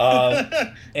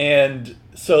 And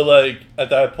so, like, at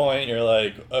that point, you're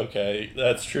like, okay,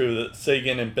 that's true that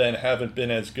Sagan and Ben haven't been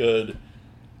as good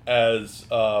as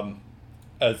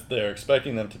they're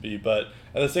expecting them to be, but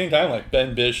at the same time, like,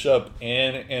 Ben Bishop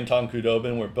and Anton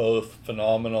Khudobin were both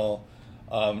phenomenal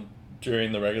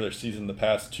during the regular season the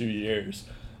past 2 years.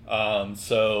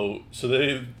 So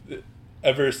they've,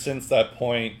 ever since that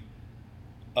point,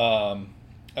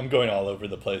 I'm going all over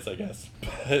the place, I guess.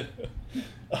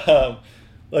 But,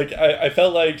 like, I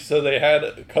felt like, so they had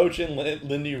a coach in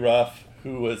Lindy Ruff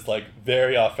who was, like,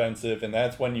 very offensive, and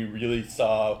that's when you really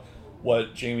saw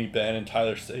what Jamie Benn and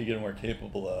Tyler Sagan were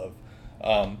capable of.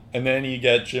 And then you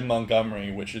get Jim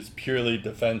Montgomery, which is purely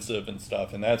defensive and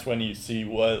stuff, and that's when you see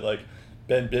what, like,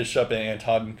 Ben Bishop and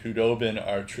Anton Khudobin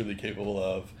are truly capable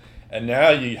of. And now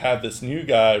you have this new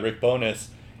guy, Rick Bowness,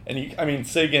 and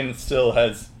Sagan still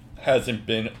hasn't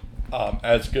been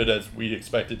as good as we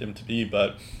expected him to be,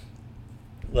 but,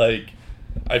 like,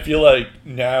 I feel like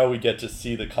now we get to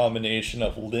see the combination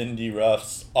of Lindy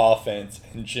Ruff's offense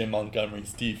and Jim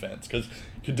Montgomery's defense, because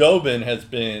Khudobin has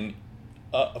been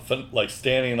like,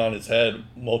 standing on his head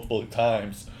multiple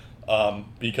times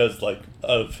because, like,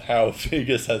 of how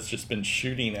Vegas has just been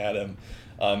shooting at him,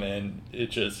 and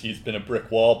he's been a brick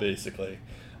wall basically.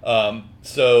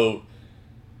 So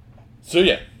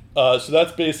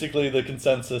that's basically the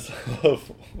consensus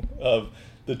of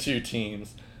the two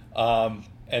teams.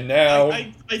 And now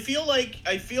I feel like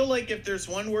if there's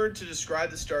one word to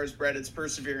describe the Stars, Brett, it's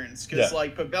perseverance. Because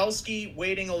like Pavelski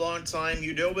waiting a long time,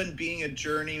 Khudobin being a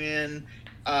journeyman,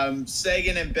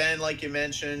 Sagan and Ben, like you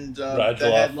mentioned, the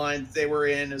headlines they were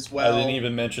in as well. I didn't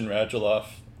even mention Radulov.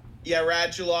 Yeah,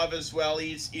 Radulov as well.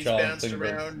 He's bounced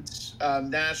Klingberg. around.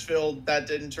 Nashville, that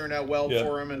didn't turn out well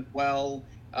for him as well.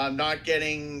 Not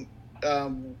getting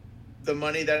the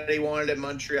money that he wanted at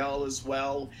Montreal as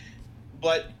well.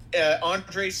 But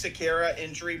Andre Sekera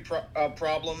injury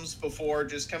problems before,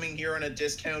 just coming here on a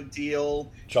discount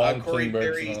deal. Corey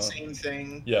Perry, same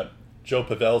thing. Yeah, Joe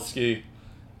Pavelski.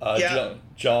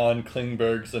 John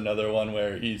Klingberg's another one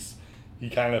where he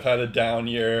kind of had a down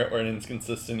year or an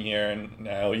inconsistent year, and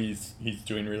now he's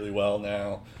doing really well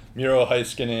now. Miro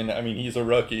Heiskanen, I mean, he's a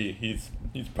rookie. He's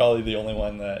probably the only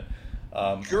one that.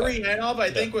 Gurianov,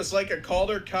 I think, was like a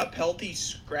Calder Cup healthy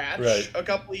scratch a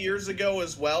couple of years ago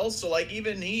as well. So, like,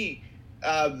 even he,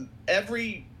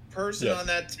 every person on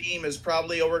that team has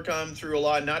probably overcome through a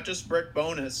lot, not just Rick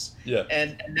Bowness. Yeah.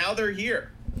 And now they're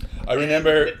here. I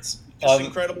remember it's just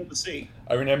incredible to see.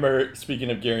 I remember, speaking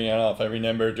of Gurianov, I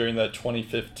remember during that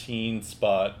 2015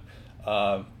 spot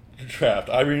draft.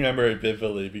 I remember it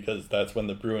vividly because that's when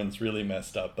the Bruins really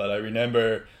messed up. But I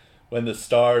remember when the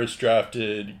Stars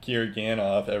drafted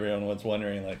Gurianov, everyone was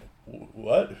wondering, like,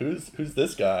 what? Who's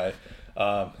this guy?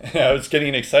 And I was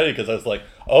getting excited because I was like,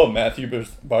 oh, Matthew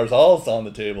Barzal's on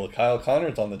the table, Kyle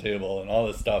Connor's on the table, and all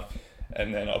this stuff.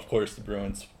 And then, of course, the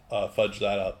Bruins fudged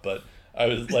that up. But I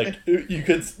was like,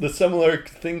 the similar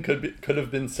thing could have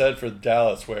been said for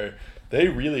Dallas, where they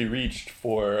really reached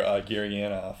for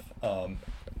Gurianov,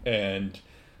 and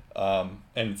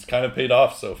it's kind of paid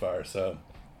off so far. So.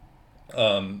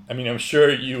 I'm sure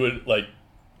you would, like,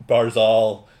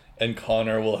 Barzal and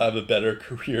Connor will have a better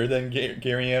career than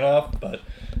Gurianov, but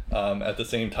at the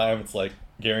same time, it's like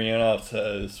Gurianov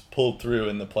has pulled through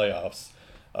in the playoffs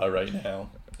right now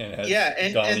and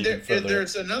has gone even further.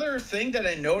 There's another thing that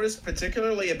I noticed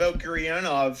particularly about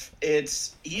Gurianov.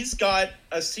 He's got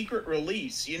a secret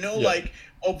release. Like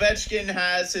Ovechkin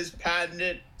has his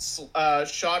patented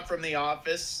shot from the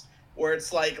office, where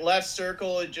it's like left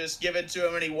circle and just give it to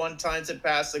him and he one times it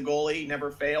past the goalie, he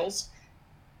never fails.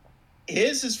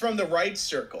 His is from the right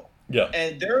circle. Yeah.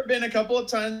 And there have been a couple of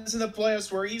times in the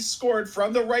playoffs where he's scored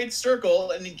from the right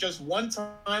circle and he just one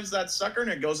times that sucker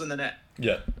and it goes in the net.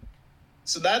 Yeah.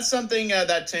 So that's something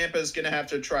that Tampa is going to have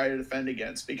to try to defend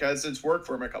against because it's worked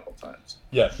for him a couple times.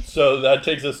 Yeah, so that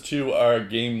takes us to our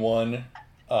game one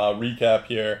recap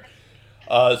here.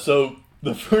 So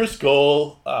the first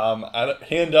goal,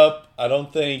 hand up, I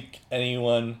don't think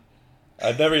anyone,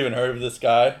 I've never even heard of this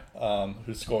guy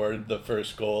who scored the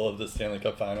first goal of the Stanley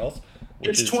Cup Finals.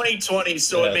 It's 2020,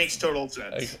 so it makes total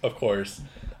sense. Of course.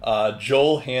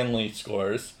 Joel Hanley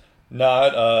scores,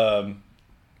 not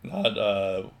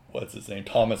what's his name,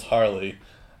 Thomas Harley,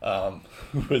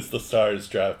 who was the Stars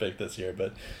draft pick this year.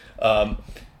 But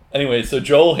anyway, so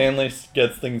Joel Hanley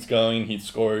gets things going. He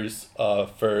scores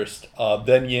first.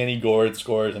 Then Yanni Gourde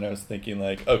scores, and I was thinking,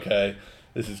 like, okay,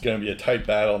 this is going to be a tight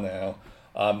battle now.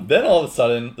 Then all of a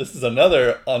sudden, this is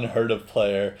another unheard of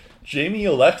player. Jamie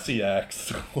Oleksiak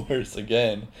scores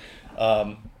again.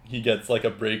 He gets like a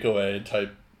breakaway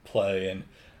type play, and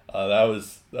that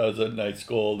was a nice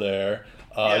goal there.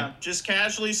 Just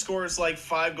casually scores like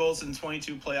 5 goals in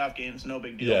 22 playoff games. No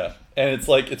big deal. Yeah, and it's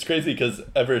crazy because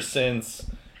ever since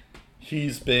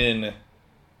he's been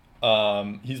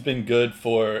good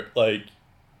for, like,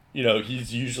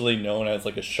 he's usually known as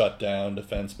like a shutdown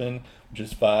defenseman, which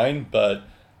is fine, but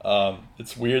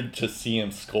it's weird to see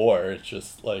him score. It's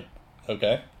just like,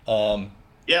 okay.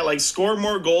 Like score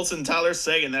more goals than Tyler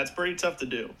Seguin. That's pretty tough to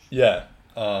do. Yeah.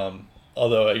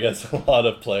 Although I guess a lot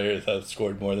of players have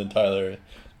scored more than Tyler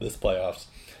this playoffs.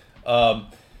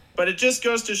 But it just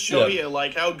goes to show you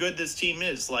like how good this team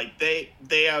is. Like they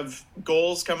have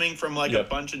goals coming from like a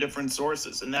bunch of different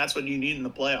sources, and that's what you need in the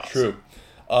playoffs. True.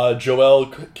 Joel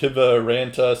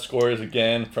Kiviranta scores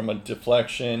again from a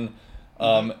deflection.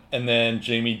 And then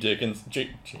Jason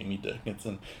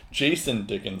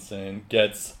Dickinson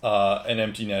gets an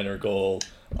empty netter goal.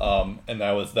 And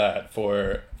that was that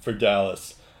for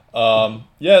Dallas.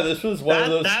 This was one of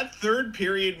those. That third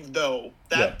period, though,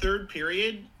 third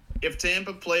period, if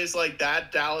Tampa plays like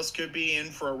that, Dallas could be in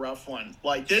for a rough one.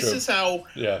 Like, this is how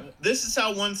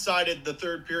one-sided the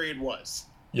third period was.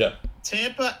 Yeah.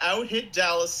 Tampa out-hit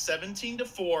Dallas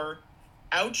 17-4,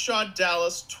 outshot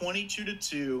Dallas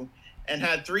 22-2, and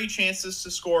had 3 chances to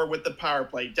score with the power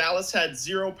play. Dallas had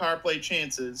 0 power play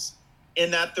chances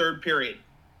in that third period.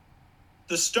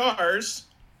 The Stars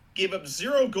gave up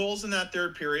 0 goals in that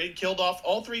third period, killed off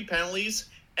all 3 penalties,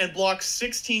 and blocked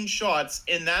 16 shots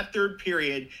in that third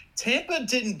period. Tampa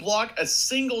didn't block a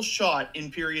single shot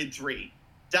in period 3.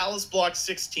 Dallas blocked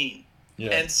 16.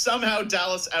 Yeah. And somehow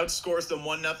Dallas outscores them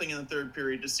 1-0 in the third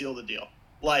period to seal the deal.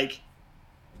 Like,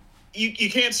 you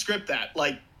can't script that.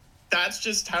 Like, that's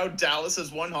just how Dallas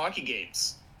has won hockey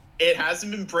games. It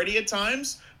hasn't been pretty at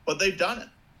times, but they've done it.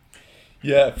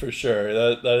 Yeah, for sure.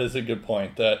 That is a good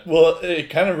point. It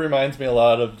kind of reminds me a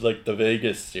lot of like the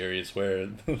Vegas series where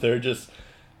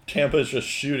Tampa's just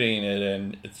shooting it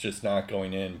and it's just not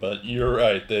going in. But you're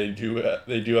right. They do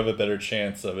have a better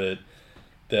chance of it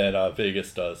than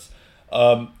Vegas does.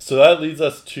 So that leads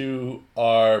us to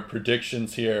our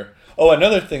predictions here. Oh,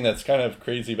 another thing that's kind of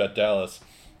crazy about Dallas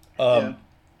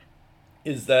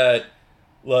is that,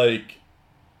 like,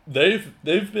 they've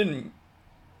been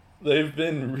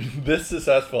this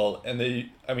successful, and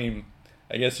I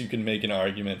guess you can make an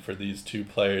argument for these 2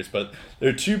 players, but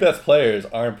their 2 best players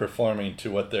aren't performing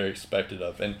to what they're expected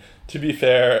of. And to be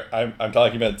fair, I'm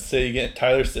talking about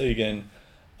Tyler Seguin,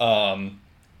 and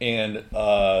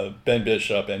Ben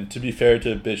Bishop. And to be fair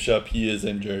to Bishop, he is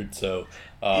injured, so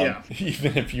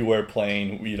even if you were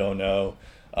playing, we don't know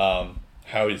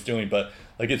how he's doing. But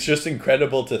like, it's just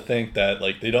incredible to think that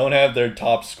like they don't have their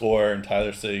top scorer in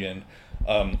Tyler Seguin,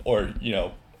 or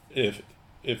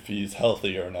if he's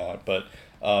healthy or not, but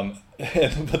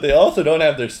but they also don't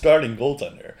have their starting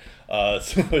goaltender.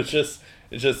 So it's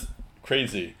just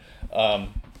crazy.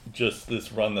 Just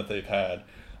this run that they've had.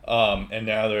 And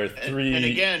now they're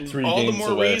three games away. All the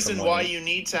more reason why you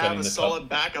need to have a solid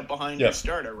backup behind your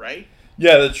starter, right?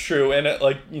 Yeah, that's true. And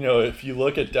if you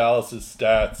look at Dallas's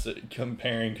stats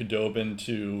comparing Khudobin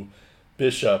to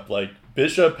Bishop, like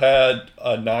Bishop had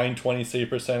a .920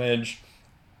 save percentage,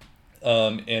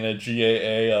 and a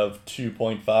GAA of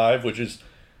 2.5, which is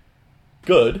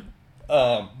good.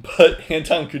 But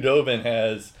Anton Khudobin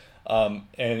has,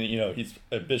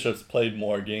 Bishop's played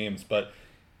more games, but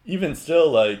even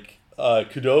still, like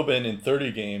Khudobin in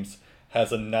 30 games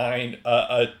has a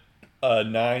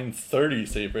 930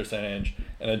 save percentage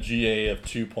and a GA of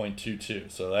 2.22.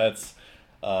 So that's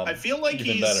I feel like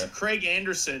he's better. Craig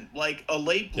Anderson, like a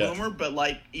late bloomer, but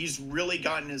like he's really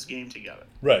gotten his game together.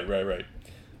 Right.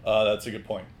 That's a good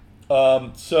point. I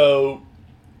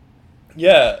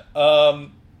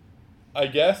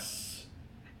guess.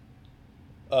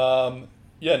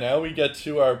 Now we get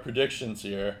to our predictions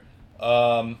here.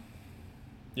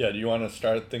 Yeah, do you want to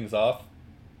start things off?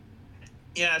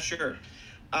 Yeah, sure.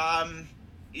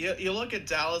 You look at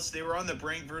Dallas, they were on the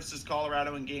brink versus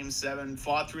Colorado in Game 7,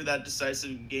 fought through that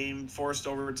decisive game, forced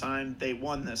overtime. They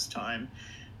won this time.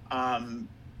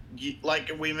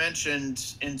 Like we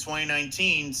mentioned in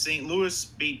 2019, St. Louis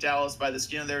beat Dallas by the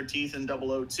skin of their teeth in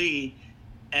double OT,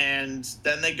 and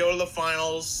then they go to the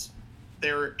finals.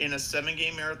 They're in a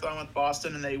 7-game marathon with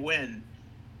Boston, and they win.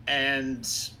 And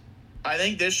I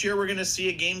think this year we're going to see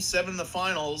a Game 7 in the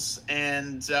finals,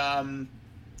 and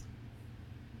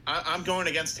I'm going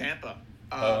against Tampa.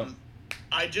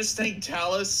 I just think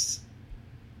Dallas,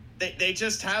 they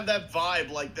just have that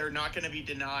vibe like they're not going to be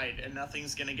denied and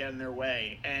nothing's going to get in their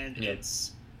way. And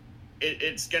it's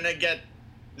going to get,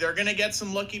 they're going to get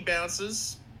some lucky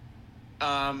bounces.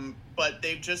 But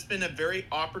they've just been a very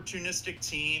opportunistic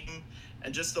team.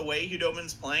 And just the way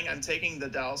Hudobin's playing, I'm taking the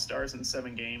Dallas Stars in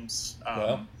 7 games.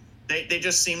 They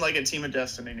just seem like a team of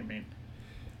destiny to me.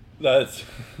 That's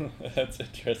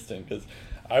interesting because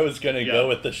I was gonna go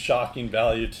with the shocking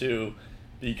value too,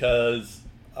 because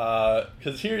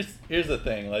here's the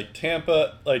thing, like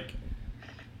Tampa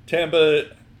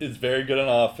is very good on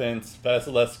offense.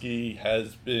 Vasilevsky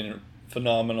has been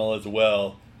phenomenal as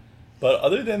well, but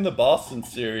other than the Boston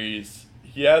series,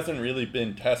 he hasn't really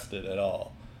been tested at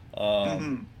all.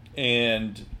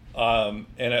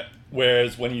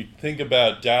 Whereas when you think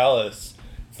about Dallas,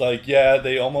 it's like, yeah,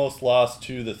 they almost lost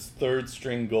to this third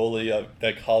string goalie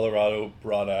that Colorado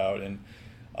brought out, and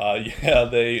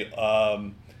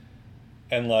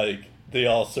they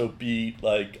also beat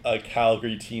like a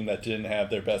Calgary team that didn't have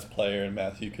their best player in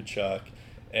Matthew Tkachuk,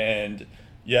 and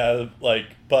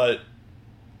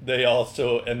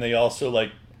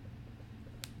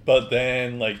but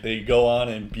then like they go on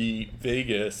and beat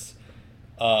Vegas,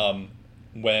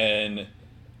 when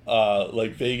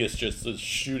Vegas just is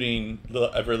shooting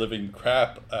the ever living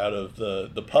crap out of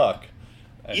the puck.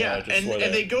 And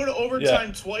they go to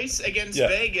overtime twice against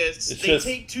Vegas. They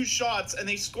take 2 shots and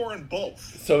they score in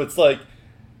both. So they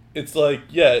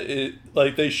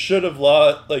should have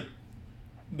lost.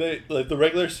 The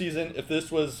regular season, if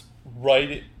this was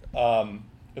right,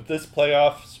 if this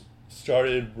playoffs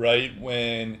started right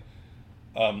when,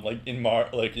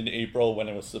 in April when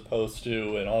it was supposed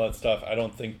to and all that stuff, I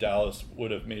don't think Dallas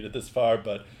would have made it this far.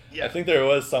 But I think there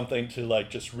was something to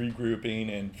just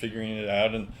regrouping and figuring it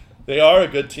out, and they are a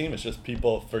good team. It's just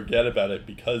people forget about it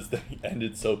because they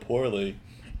ended so poorly.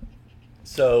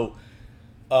 So,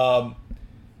 and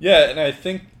I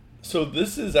think so.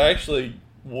 This is actually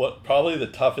probably the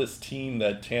toughest team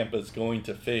that Tampa's going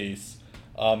to face.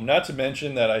 Not to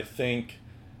mention that I think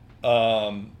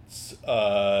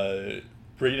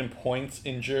Braden Point's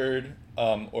injured,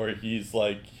 or he's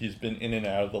been in and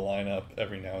out of the lineup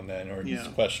every now and then, or he's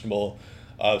questionable.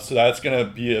 So that's going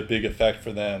to be a big effect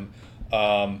for them.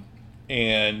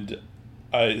 And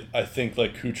I think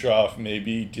Kucherov may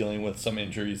be dealing with some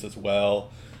injuries as well.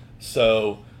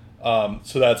 So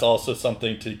that's also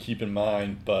something to keep in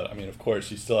mind. But I mean, of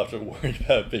course, you still have to worry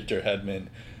about Victor Hedman,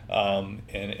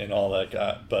 and all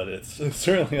that. But it's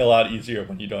certainly a lot easier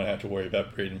when you don't have to worry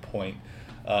about Braden Point,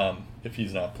 if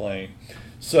he's not playing.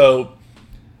 So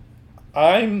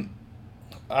I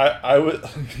thought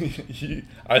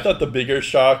the bigger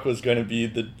shock was going to be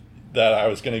that I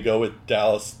was going to go with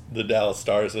the Dallas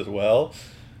Stars as well,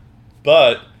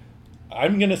 but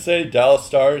I'm going to say Dallas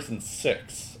Stars in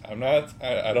 6. I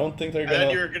don't think they're going to. I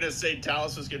thought you were going to say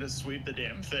Dallas was going to sweep the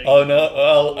damn thing. Oh no!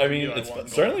 Well, I mean, it's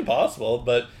certainly possible,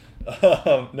 but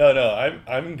no.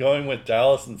 I'm going with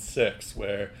Dallas in 6,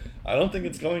 where I don't think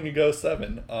it's going to go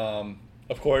 7.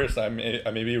 Of course, I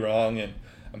may be wrong, and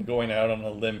I'm going out on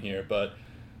a limb here, but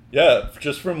yeah,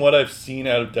 just from what I've seen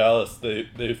out of Dallas,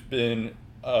 they've been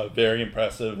very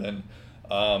impressive, and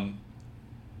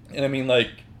I mean,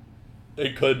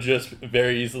 it could just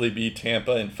very easily be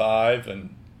Tampa in 5,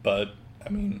 but I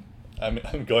mean,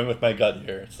 I'm going with my gut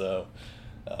here, so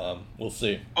we'll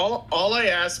see. All I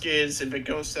ask is, if it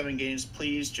goes 7 games,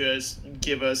 please just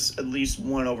give us at least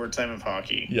 1 overtime of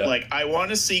hockey. Yeah. I want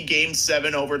to see Game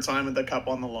 7 overtime with the cup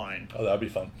on the line. Oh, that'd be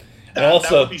fun.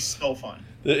 That would be so fun.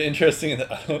 The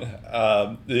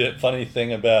funny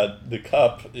thing about the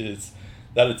cup is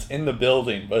that it's in the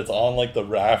building, but it's on the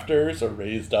rafters or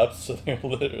raised up, so they're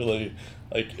literally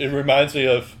it reminds me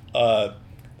of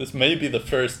this may be the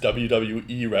first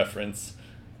WWE reference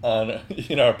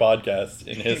in our podcast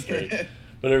in history,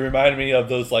 but it reminded me of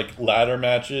those ladder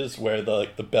matches where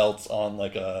the belt's on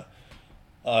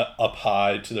up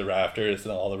high to the rafters,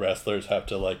 and all the wrestlers have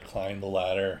to climb the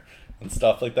ladder and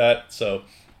stuff like that. So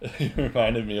You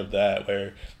reminded me of that,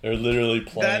 where they're literally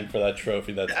playing for that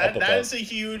trophy that's up above. That is a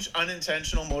huge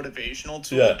unintentional motivational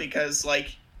tool because,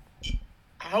 like,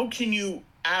 how can you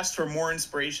ask for more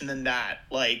inspiration than that?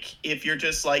 Like, if you're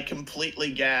just, like,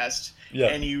 completely gassed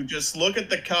and you just look at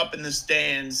the cup in the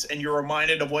stands and you're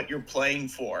reminded of what you're playing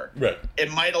for,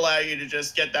 it might allow you to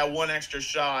just get that one extra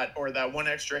shot or that one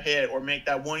extra hit or make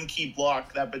that one key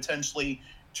block that potentially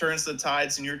turns the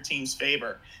tides in your team's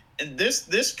favor. And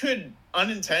this could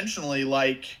unintentionally,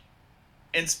 like,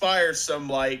 inspire some,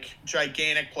 like,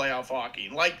 gigantic playoff hockey.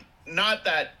 Like, not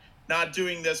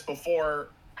doing this before,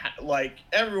 like,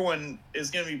 everyone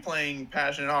is going to be playing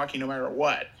passionate hockey no matter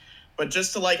what. But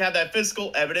just to, like, have that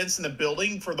physical evidence in the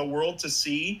building for the world to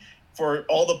see, for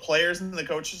all the players and the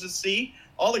coaches to see,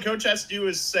 all the coach has to do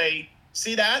is say,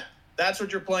 see that? That's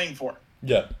what you're playing for.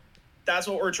 Yeah. That's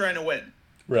what we're trying to win.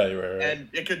 Right. And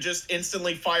it could just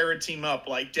instantly fire a team up,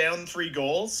 like, down 3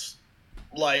 goals.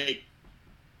 Like,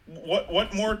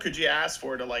 what more could you ask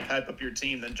for to, like, hype up your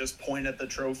team than just point at the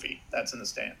trophy that's in the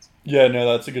stands? Yeah, no,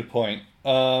 that's a good point.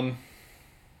 Okay.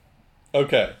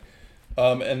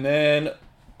 And then,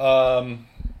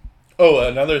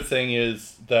 another thing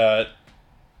is that,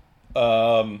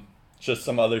 just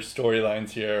some other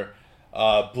storylines here.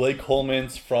 Blake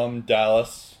Coleman's from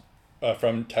Dallas,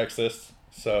 from Texas.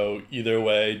 So either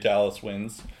way, Dallas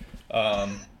wins.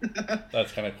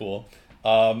 That's kind of cool.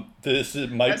 That's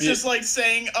just like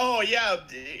saying, oh yeah,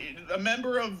 a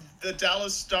member of the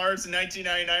Dallas Stars in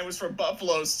 1999 was from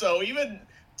Buffalo. So even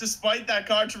despite that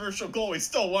controversial goal, he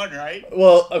still won, right?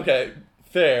 Well, okay,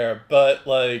 fair, but,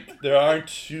 like, there aren't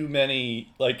too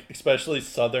many, like, especially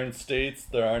southern states,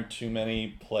 there aren't too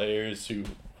many players who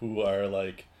are,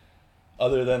 like,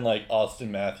 other than, like,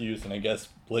 Austin Matthews and I guess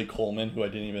Blake Coleman, who I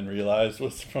didn't even realize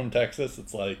was from Texas.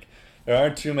 It's like there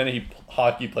aren't too many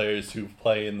hockey players who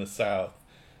play in the South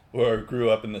or grew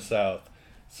up in the South.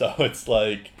 So it's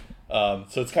like, so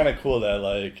it's kind of cool that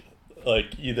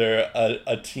like either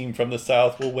a team from the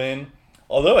South will win.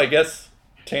 Although I guess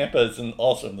Tampa is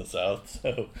also in the South,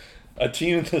 so a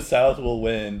team in the South will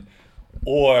win,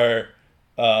 or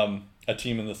a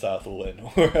team in the South will win,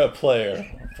 or a player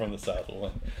from the South will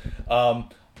win.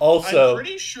 Also, I'm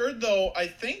pretty sure, though, I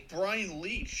think Brian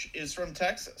Leach is from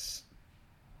Texas.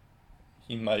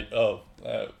 He might.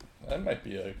 That might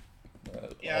be a.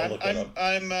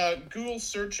 I'm Google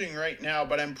searching right now,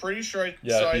 but I'm pretty sure I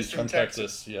saw he's from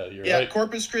Texas. Yeah, you're right. Yeah,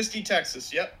 Corpus Christi,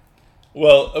 Texas. Yep.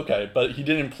 Well, okay, but he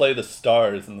didn't play the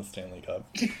Stars in the Stanley Cup.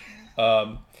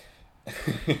 But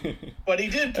he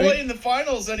did play in the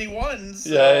finals and he won.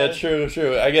 So. Yeah,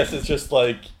 true. I guess it's just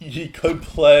like he could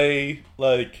play,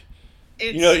 like,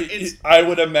 I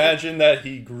would imagine that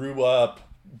he grew up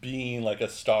being like a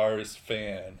Stars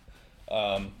fan,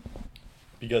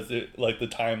 because the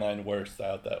timeline works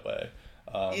out that way.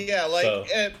 To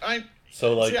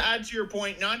add to your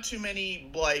point, not too many,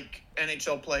 like,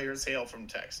 NHL players hail from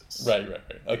Texas. Right.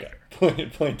 Okay,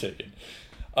 point taken.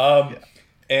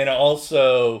 And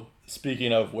also,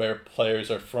 speaking of where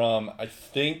players are from, I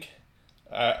think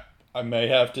I may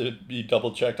have to be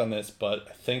double checked on this, but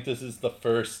I think this is the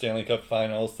first Stanley Cup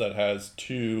Finals that has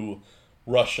 2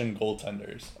 Russian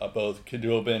goaltenders. Both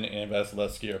Khudobin and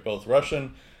Vasilevsky are both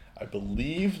Russian. I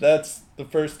believe that's the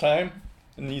first time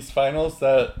in these finals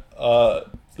that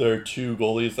there are 2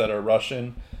 goalies that are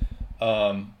Russian.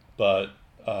 But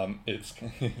it's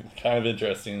kind of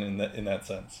interesting in that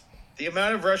sense. The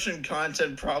amount of Russian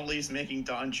content probably is making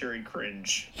Don Cherry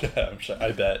cringe. Yeah, I'm sure.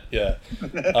 I bet. Yeah.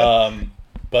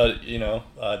 But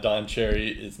Don Cherry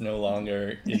is no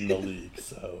longer in the league,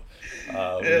 so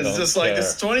it's just care. Like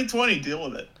it's 2020. Deal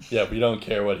with it. Yeah, we don't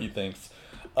care what he thinks.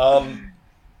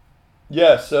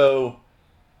 Yeah. So,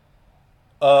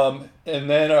 and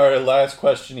then our last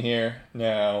question here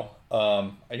now.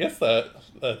 I guess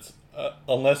that's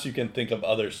unless you can think of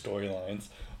other storylines.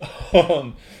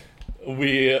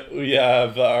 We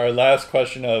have our last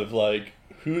question of, like,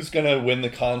 who's gonna win the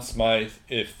Conn Smythe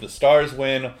if the Stars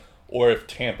win or if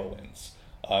Tampa wins.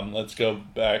 Let's go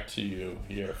back to you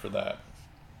here for that.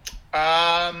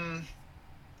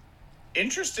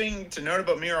 Interesting to note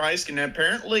about Miro Heiskanen.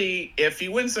 Apparently, if he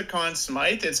wins the Conn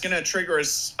Smythe, it's going to trigger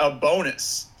a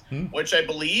bonus, which I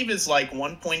believe is like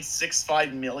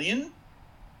 $1.65 million.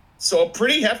 So a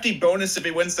pretty hefty bonus if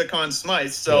he wins the Conn Smythe.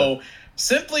 So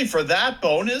simply for that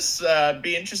bonus,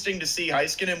 be interesting to see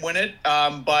Heiskanen win it.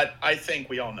 But I think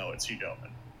we all know it's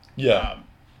Khudobin. Yeah.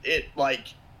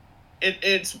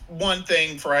 It's one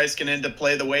thing for Heiskanen to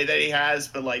play the way that he has,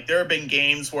 but, like, there have been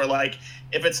games where, like,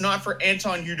 if it's not for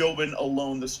Anton Khudobin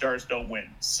alone, the Stars don't win.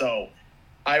 So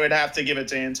I would have to give it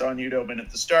to Anton Khudobin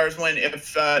if the Stars win.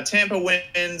 If Tampa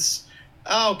wins,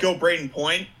 I'll go Braden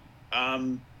Point.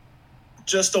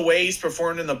 Just the way he's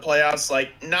performed in the playoffs,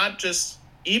 like not just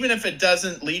even if it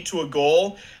doesn't lead to a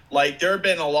goal, like there have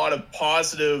been a lot of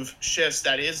positive shifts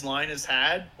that his line has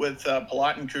had with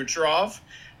Palat and Kucherov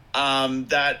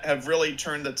that have really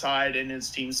turned the tide in his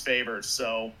team's favor.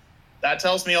 So that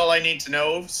tells me all I need to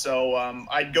know. So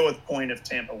I'd go with Point if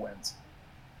Tampa wins.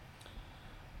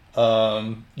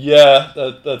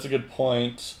 Yeah, that's a good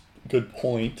point. Good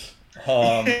point.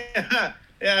 Yeah,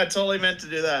 I totally meant to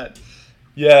do that.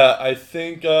 Yeah, I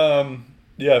think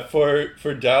yeah,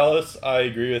 for Dallas, I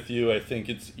agree with you. I think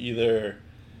it's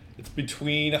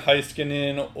between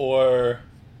Heiskanen or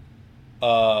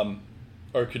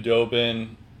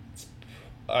Kudobin.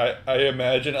 I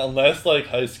imagine unless like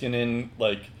Heiskanen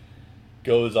like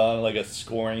goes on like a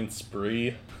scoring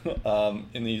spree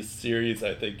in these series,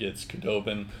 I think it's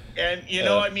Kudobin. And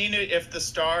I mean, if the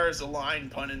stars align,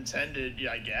 pun intended,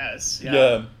 yeah, I guess.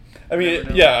 Yeah. I mean,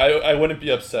 Never know. yeah, I wouldn't be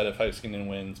upset if Heiskanen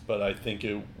wins, but I think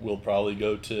it will probably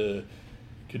go to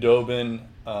Kudobin,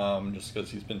 just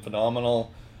because he's been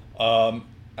phenomenal.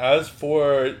 As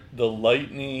for the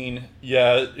Lightning,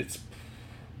 yeah,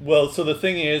 so the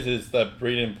thing is that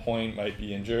Braden Point might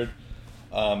be injured.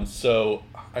 So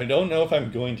I don't know if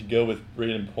I'm going to go with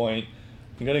Braden Point.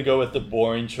 I'm going to go with the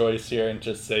boring choice here and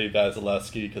just say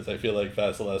Vasilevsky, because I feel like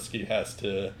Vasilevsky has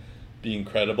to be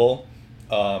incredible.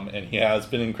 And he has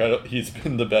been incredible. He's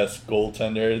been the best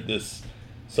goaltender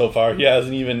so far. He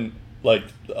hasn't even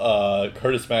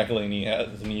Curtis McElhinney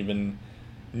hasn't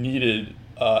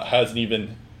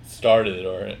even started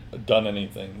or done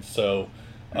anything. So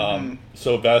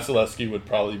so Vasilevsky would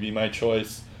probably be my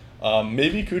choice.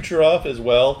 Maybe Kucherov as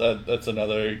well. That's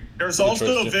another. There's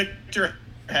also Victor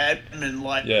Hedman.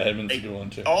 Hedman's a good one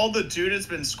too. All the dude has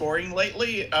been scoring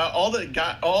lately.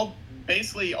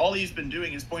 Basically all he's been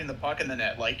doing is putting the puck in the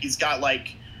net. Like he's got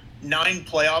 9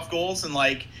 playoff goals, and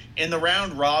in the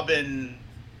round robin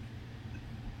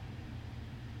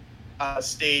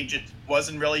stage, it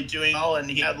wasn't really doing well, and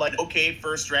he had okay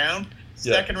first round.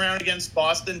 Second round against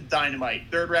Boston, dynamite.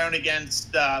 Third round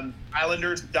against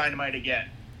Islanders, dynamite again.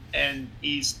 And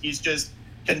he's just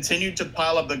continued to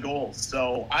pile up the goals.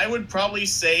 So I would probably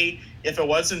say if it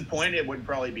wasn't Point, it would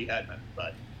probably be Hedman.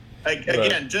 But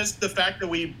again, just the fact that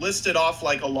we listed off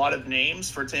a lot of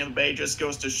names for Tampa Bay just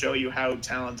goes to show you how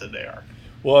talented they are.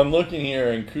 Well, I'm looking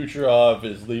here, and Kucherov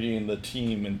is leading the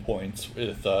team in points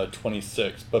with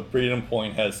 26, but Braden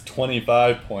Point has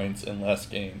 25 points in less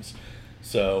games.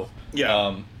 So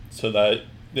so that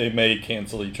they may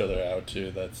cancel each other out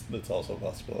too. That's also a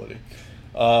possibility.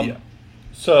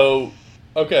 So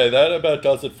okay, that about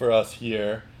does it for us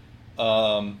here.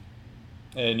 And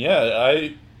yeah,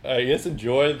 I guess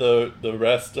enjoy the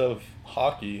rest of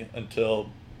hockey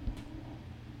until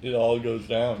it all goes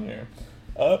down here.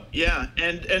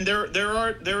 And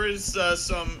there is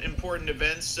some important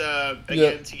events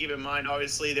to keep in mind.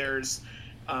 Obviously, there's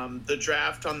the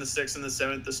draft on the 6th and the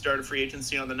 7th, the start of free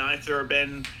agency on the 9th. There have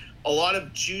been a lot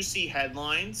of juicy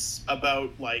headlines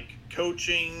about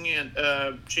coaching and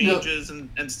changes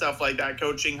and stuff like that,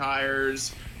 coaching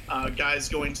hires, guys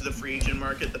going to the free agent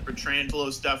market. The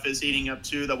Pietrangelo stuff is heating up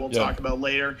too, that we'll talk about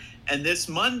later. And this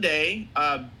Monday,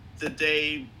 the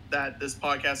day that this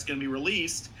podcast is going to be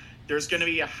released, there's going to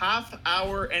be a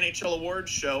half-hour NHL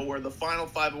awards show where the final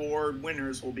 5 award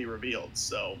winners will be revealed.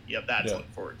 So you have that to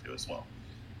look forward to as well.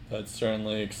 That's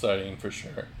certainly exciting for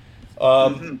sure. All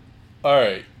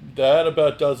right, that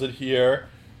about does it here.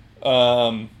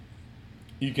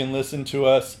 You can listen to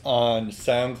us on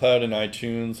SoundCloud and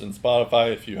iTunes and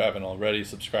Spotify if you haven't already.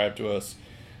 Subscribe to us.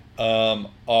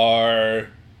 Our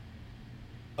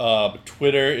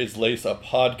Twitter is Lace Up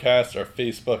Podcast. Our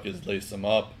Facebook is Lace Them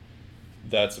Up.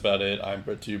 That's about it. I'm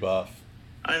Brett Duboff.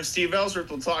 I'm Steve Ellsworth.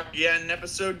 We'll talk again in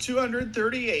episode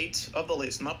 238 of the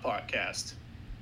Lace Them Up Podcast.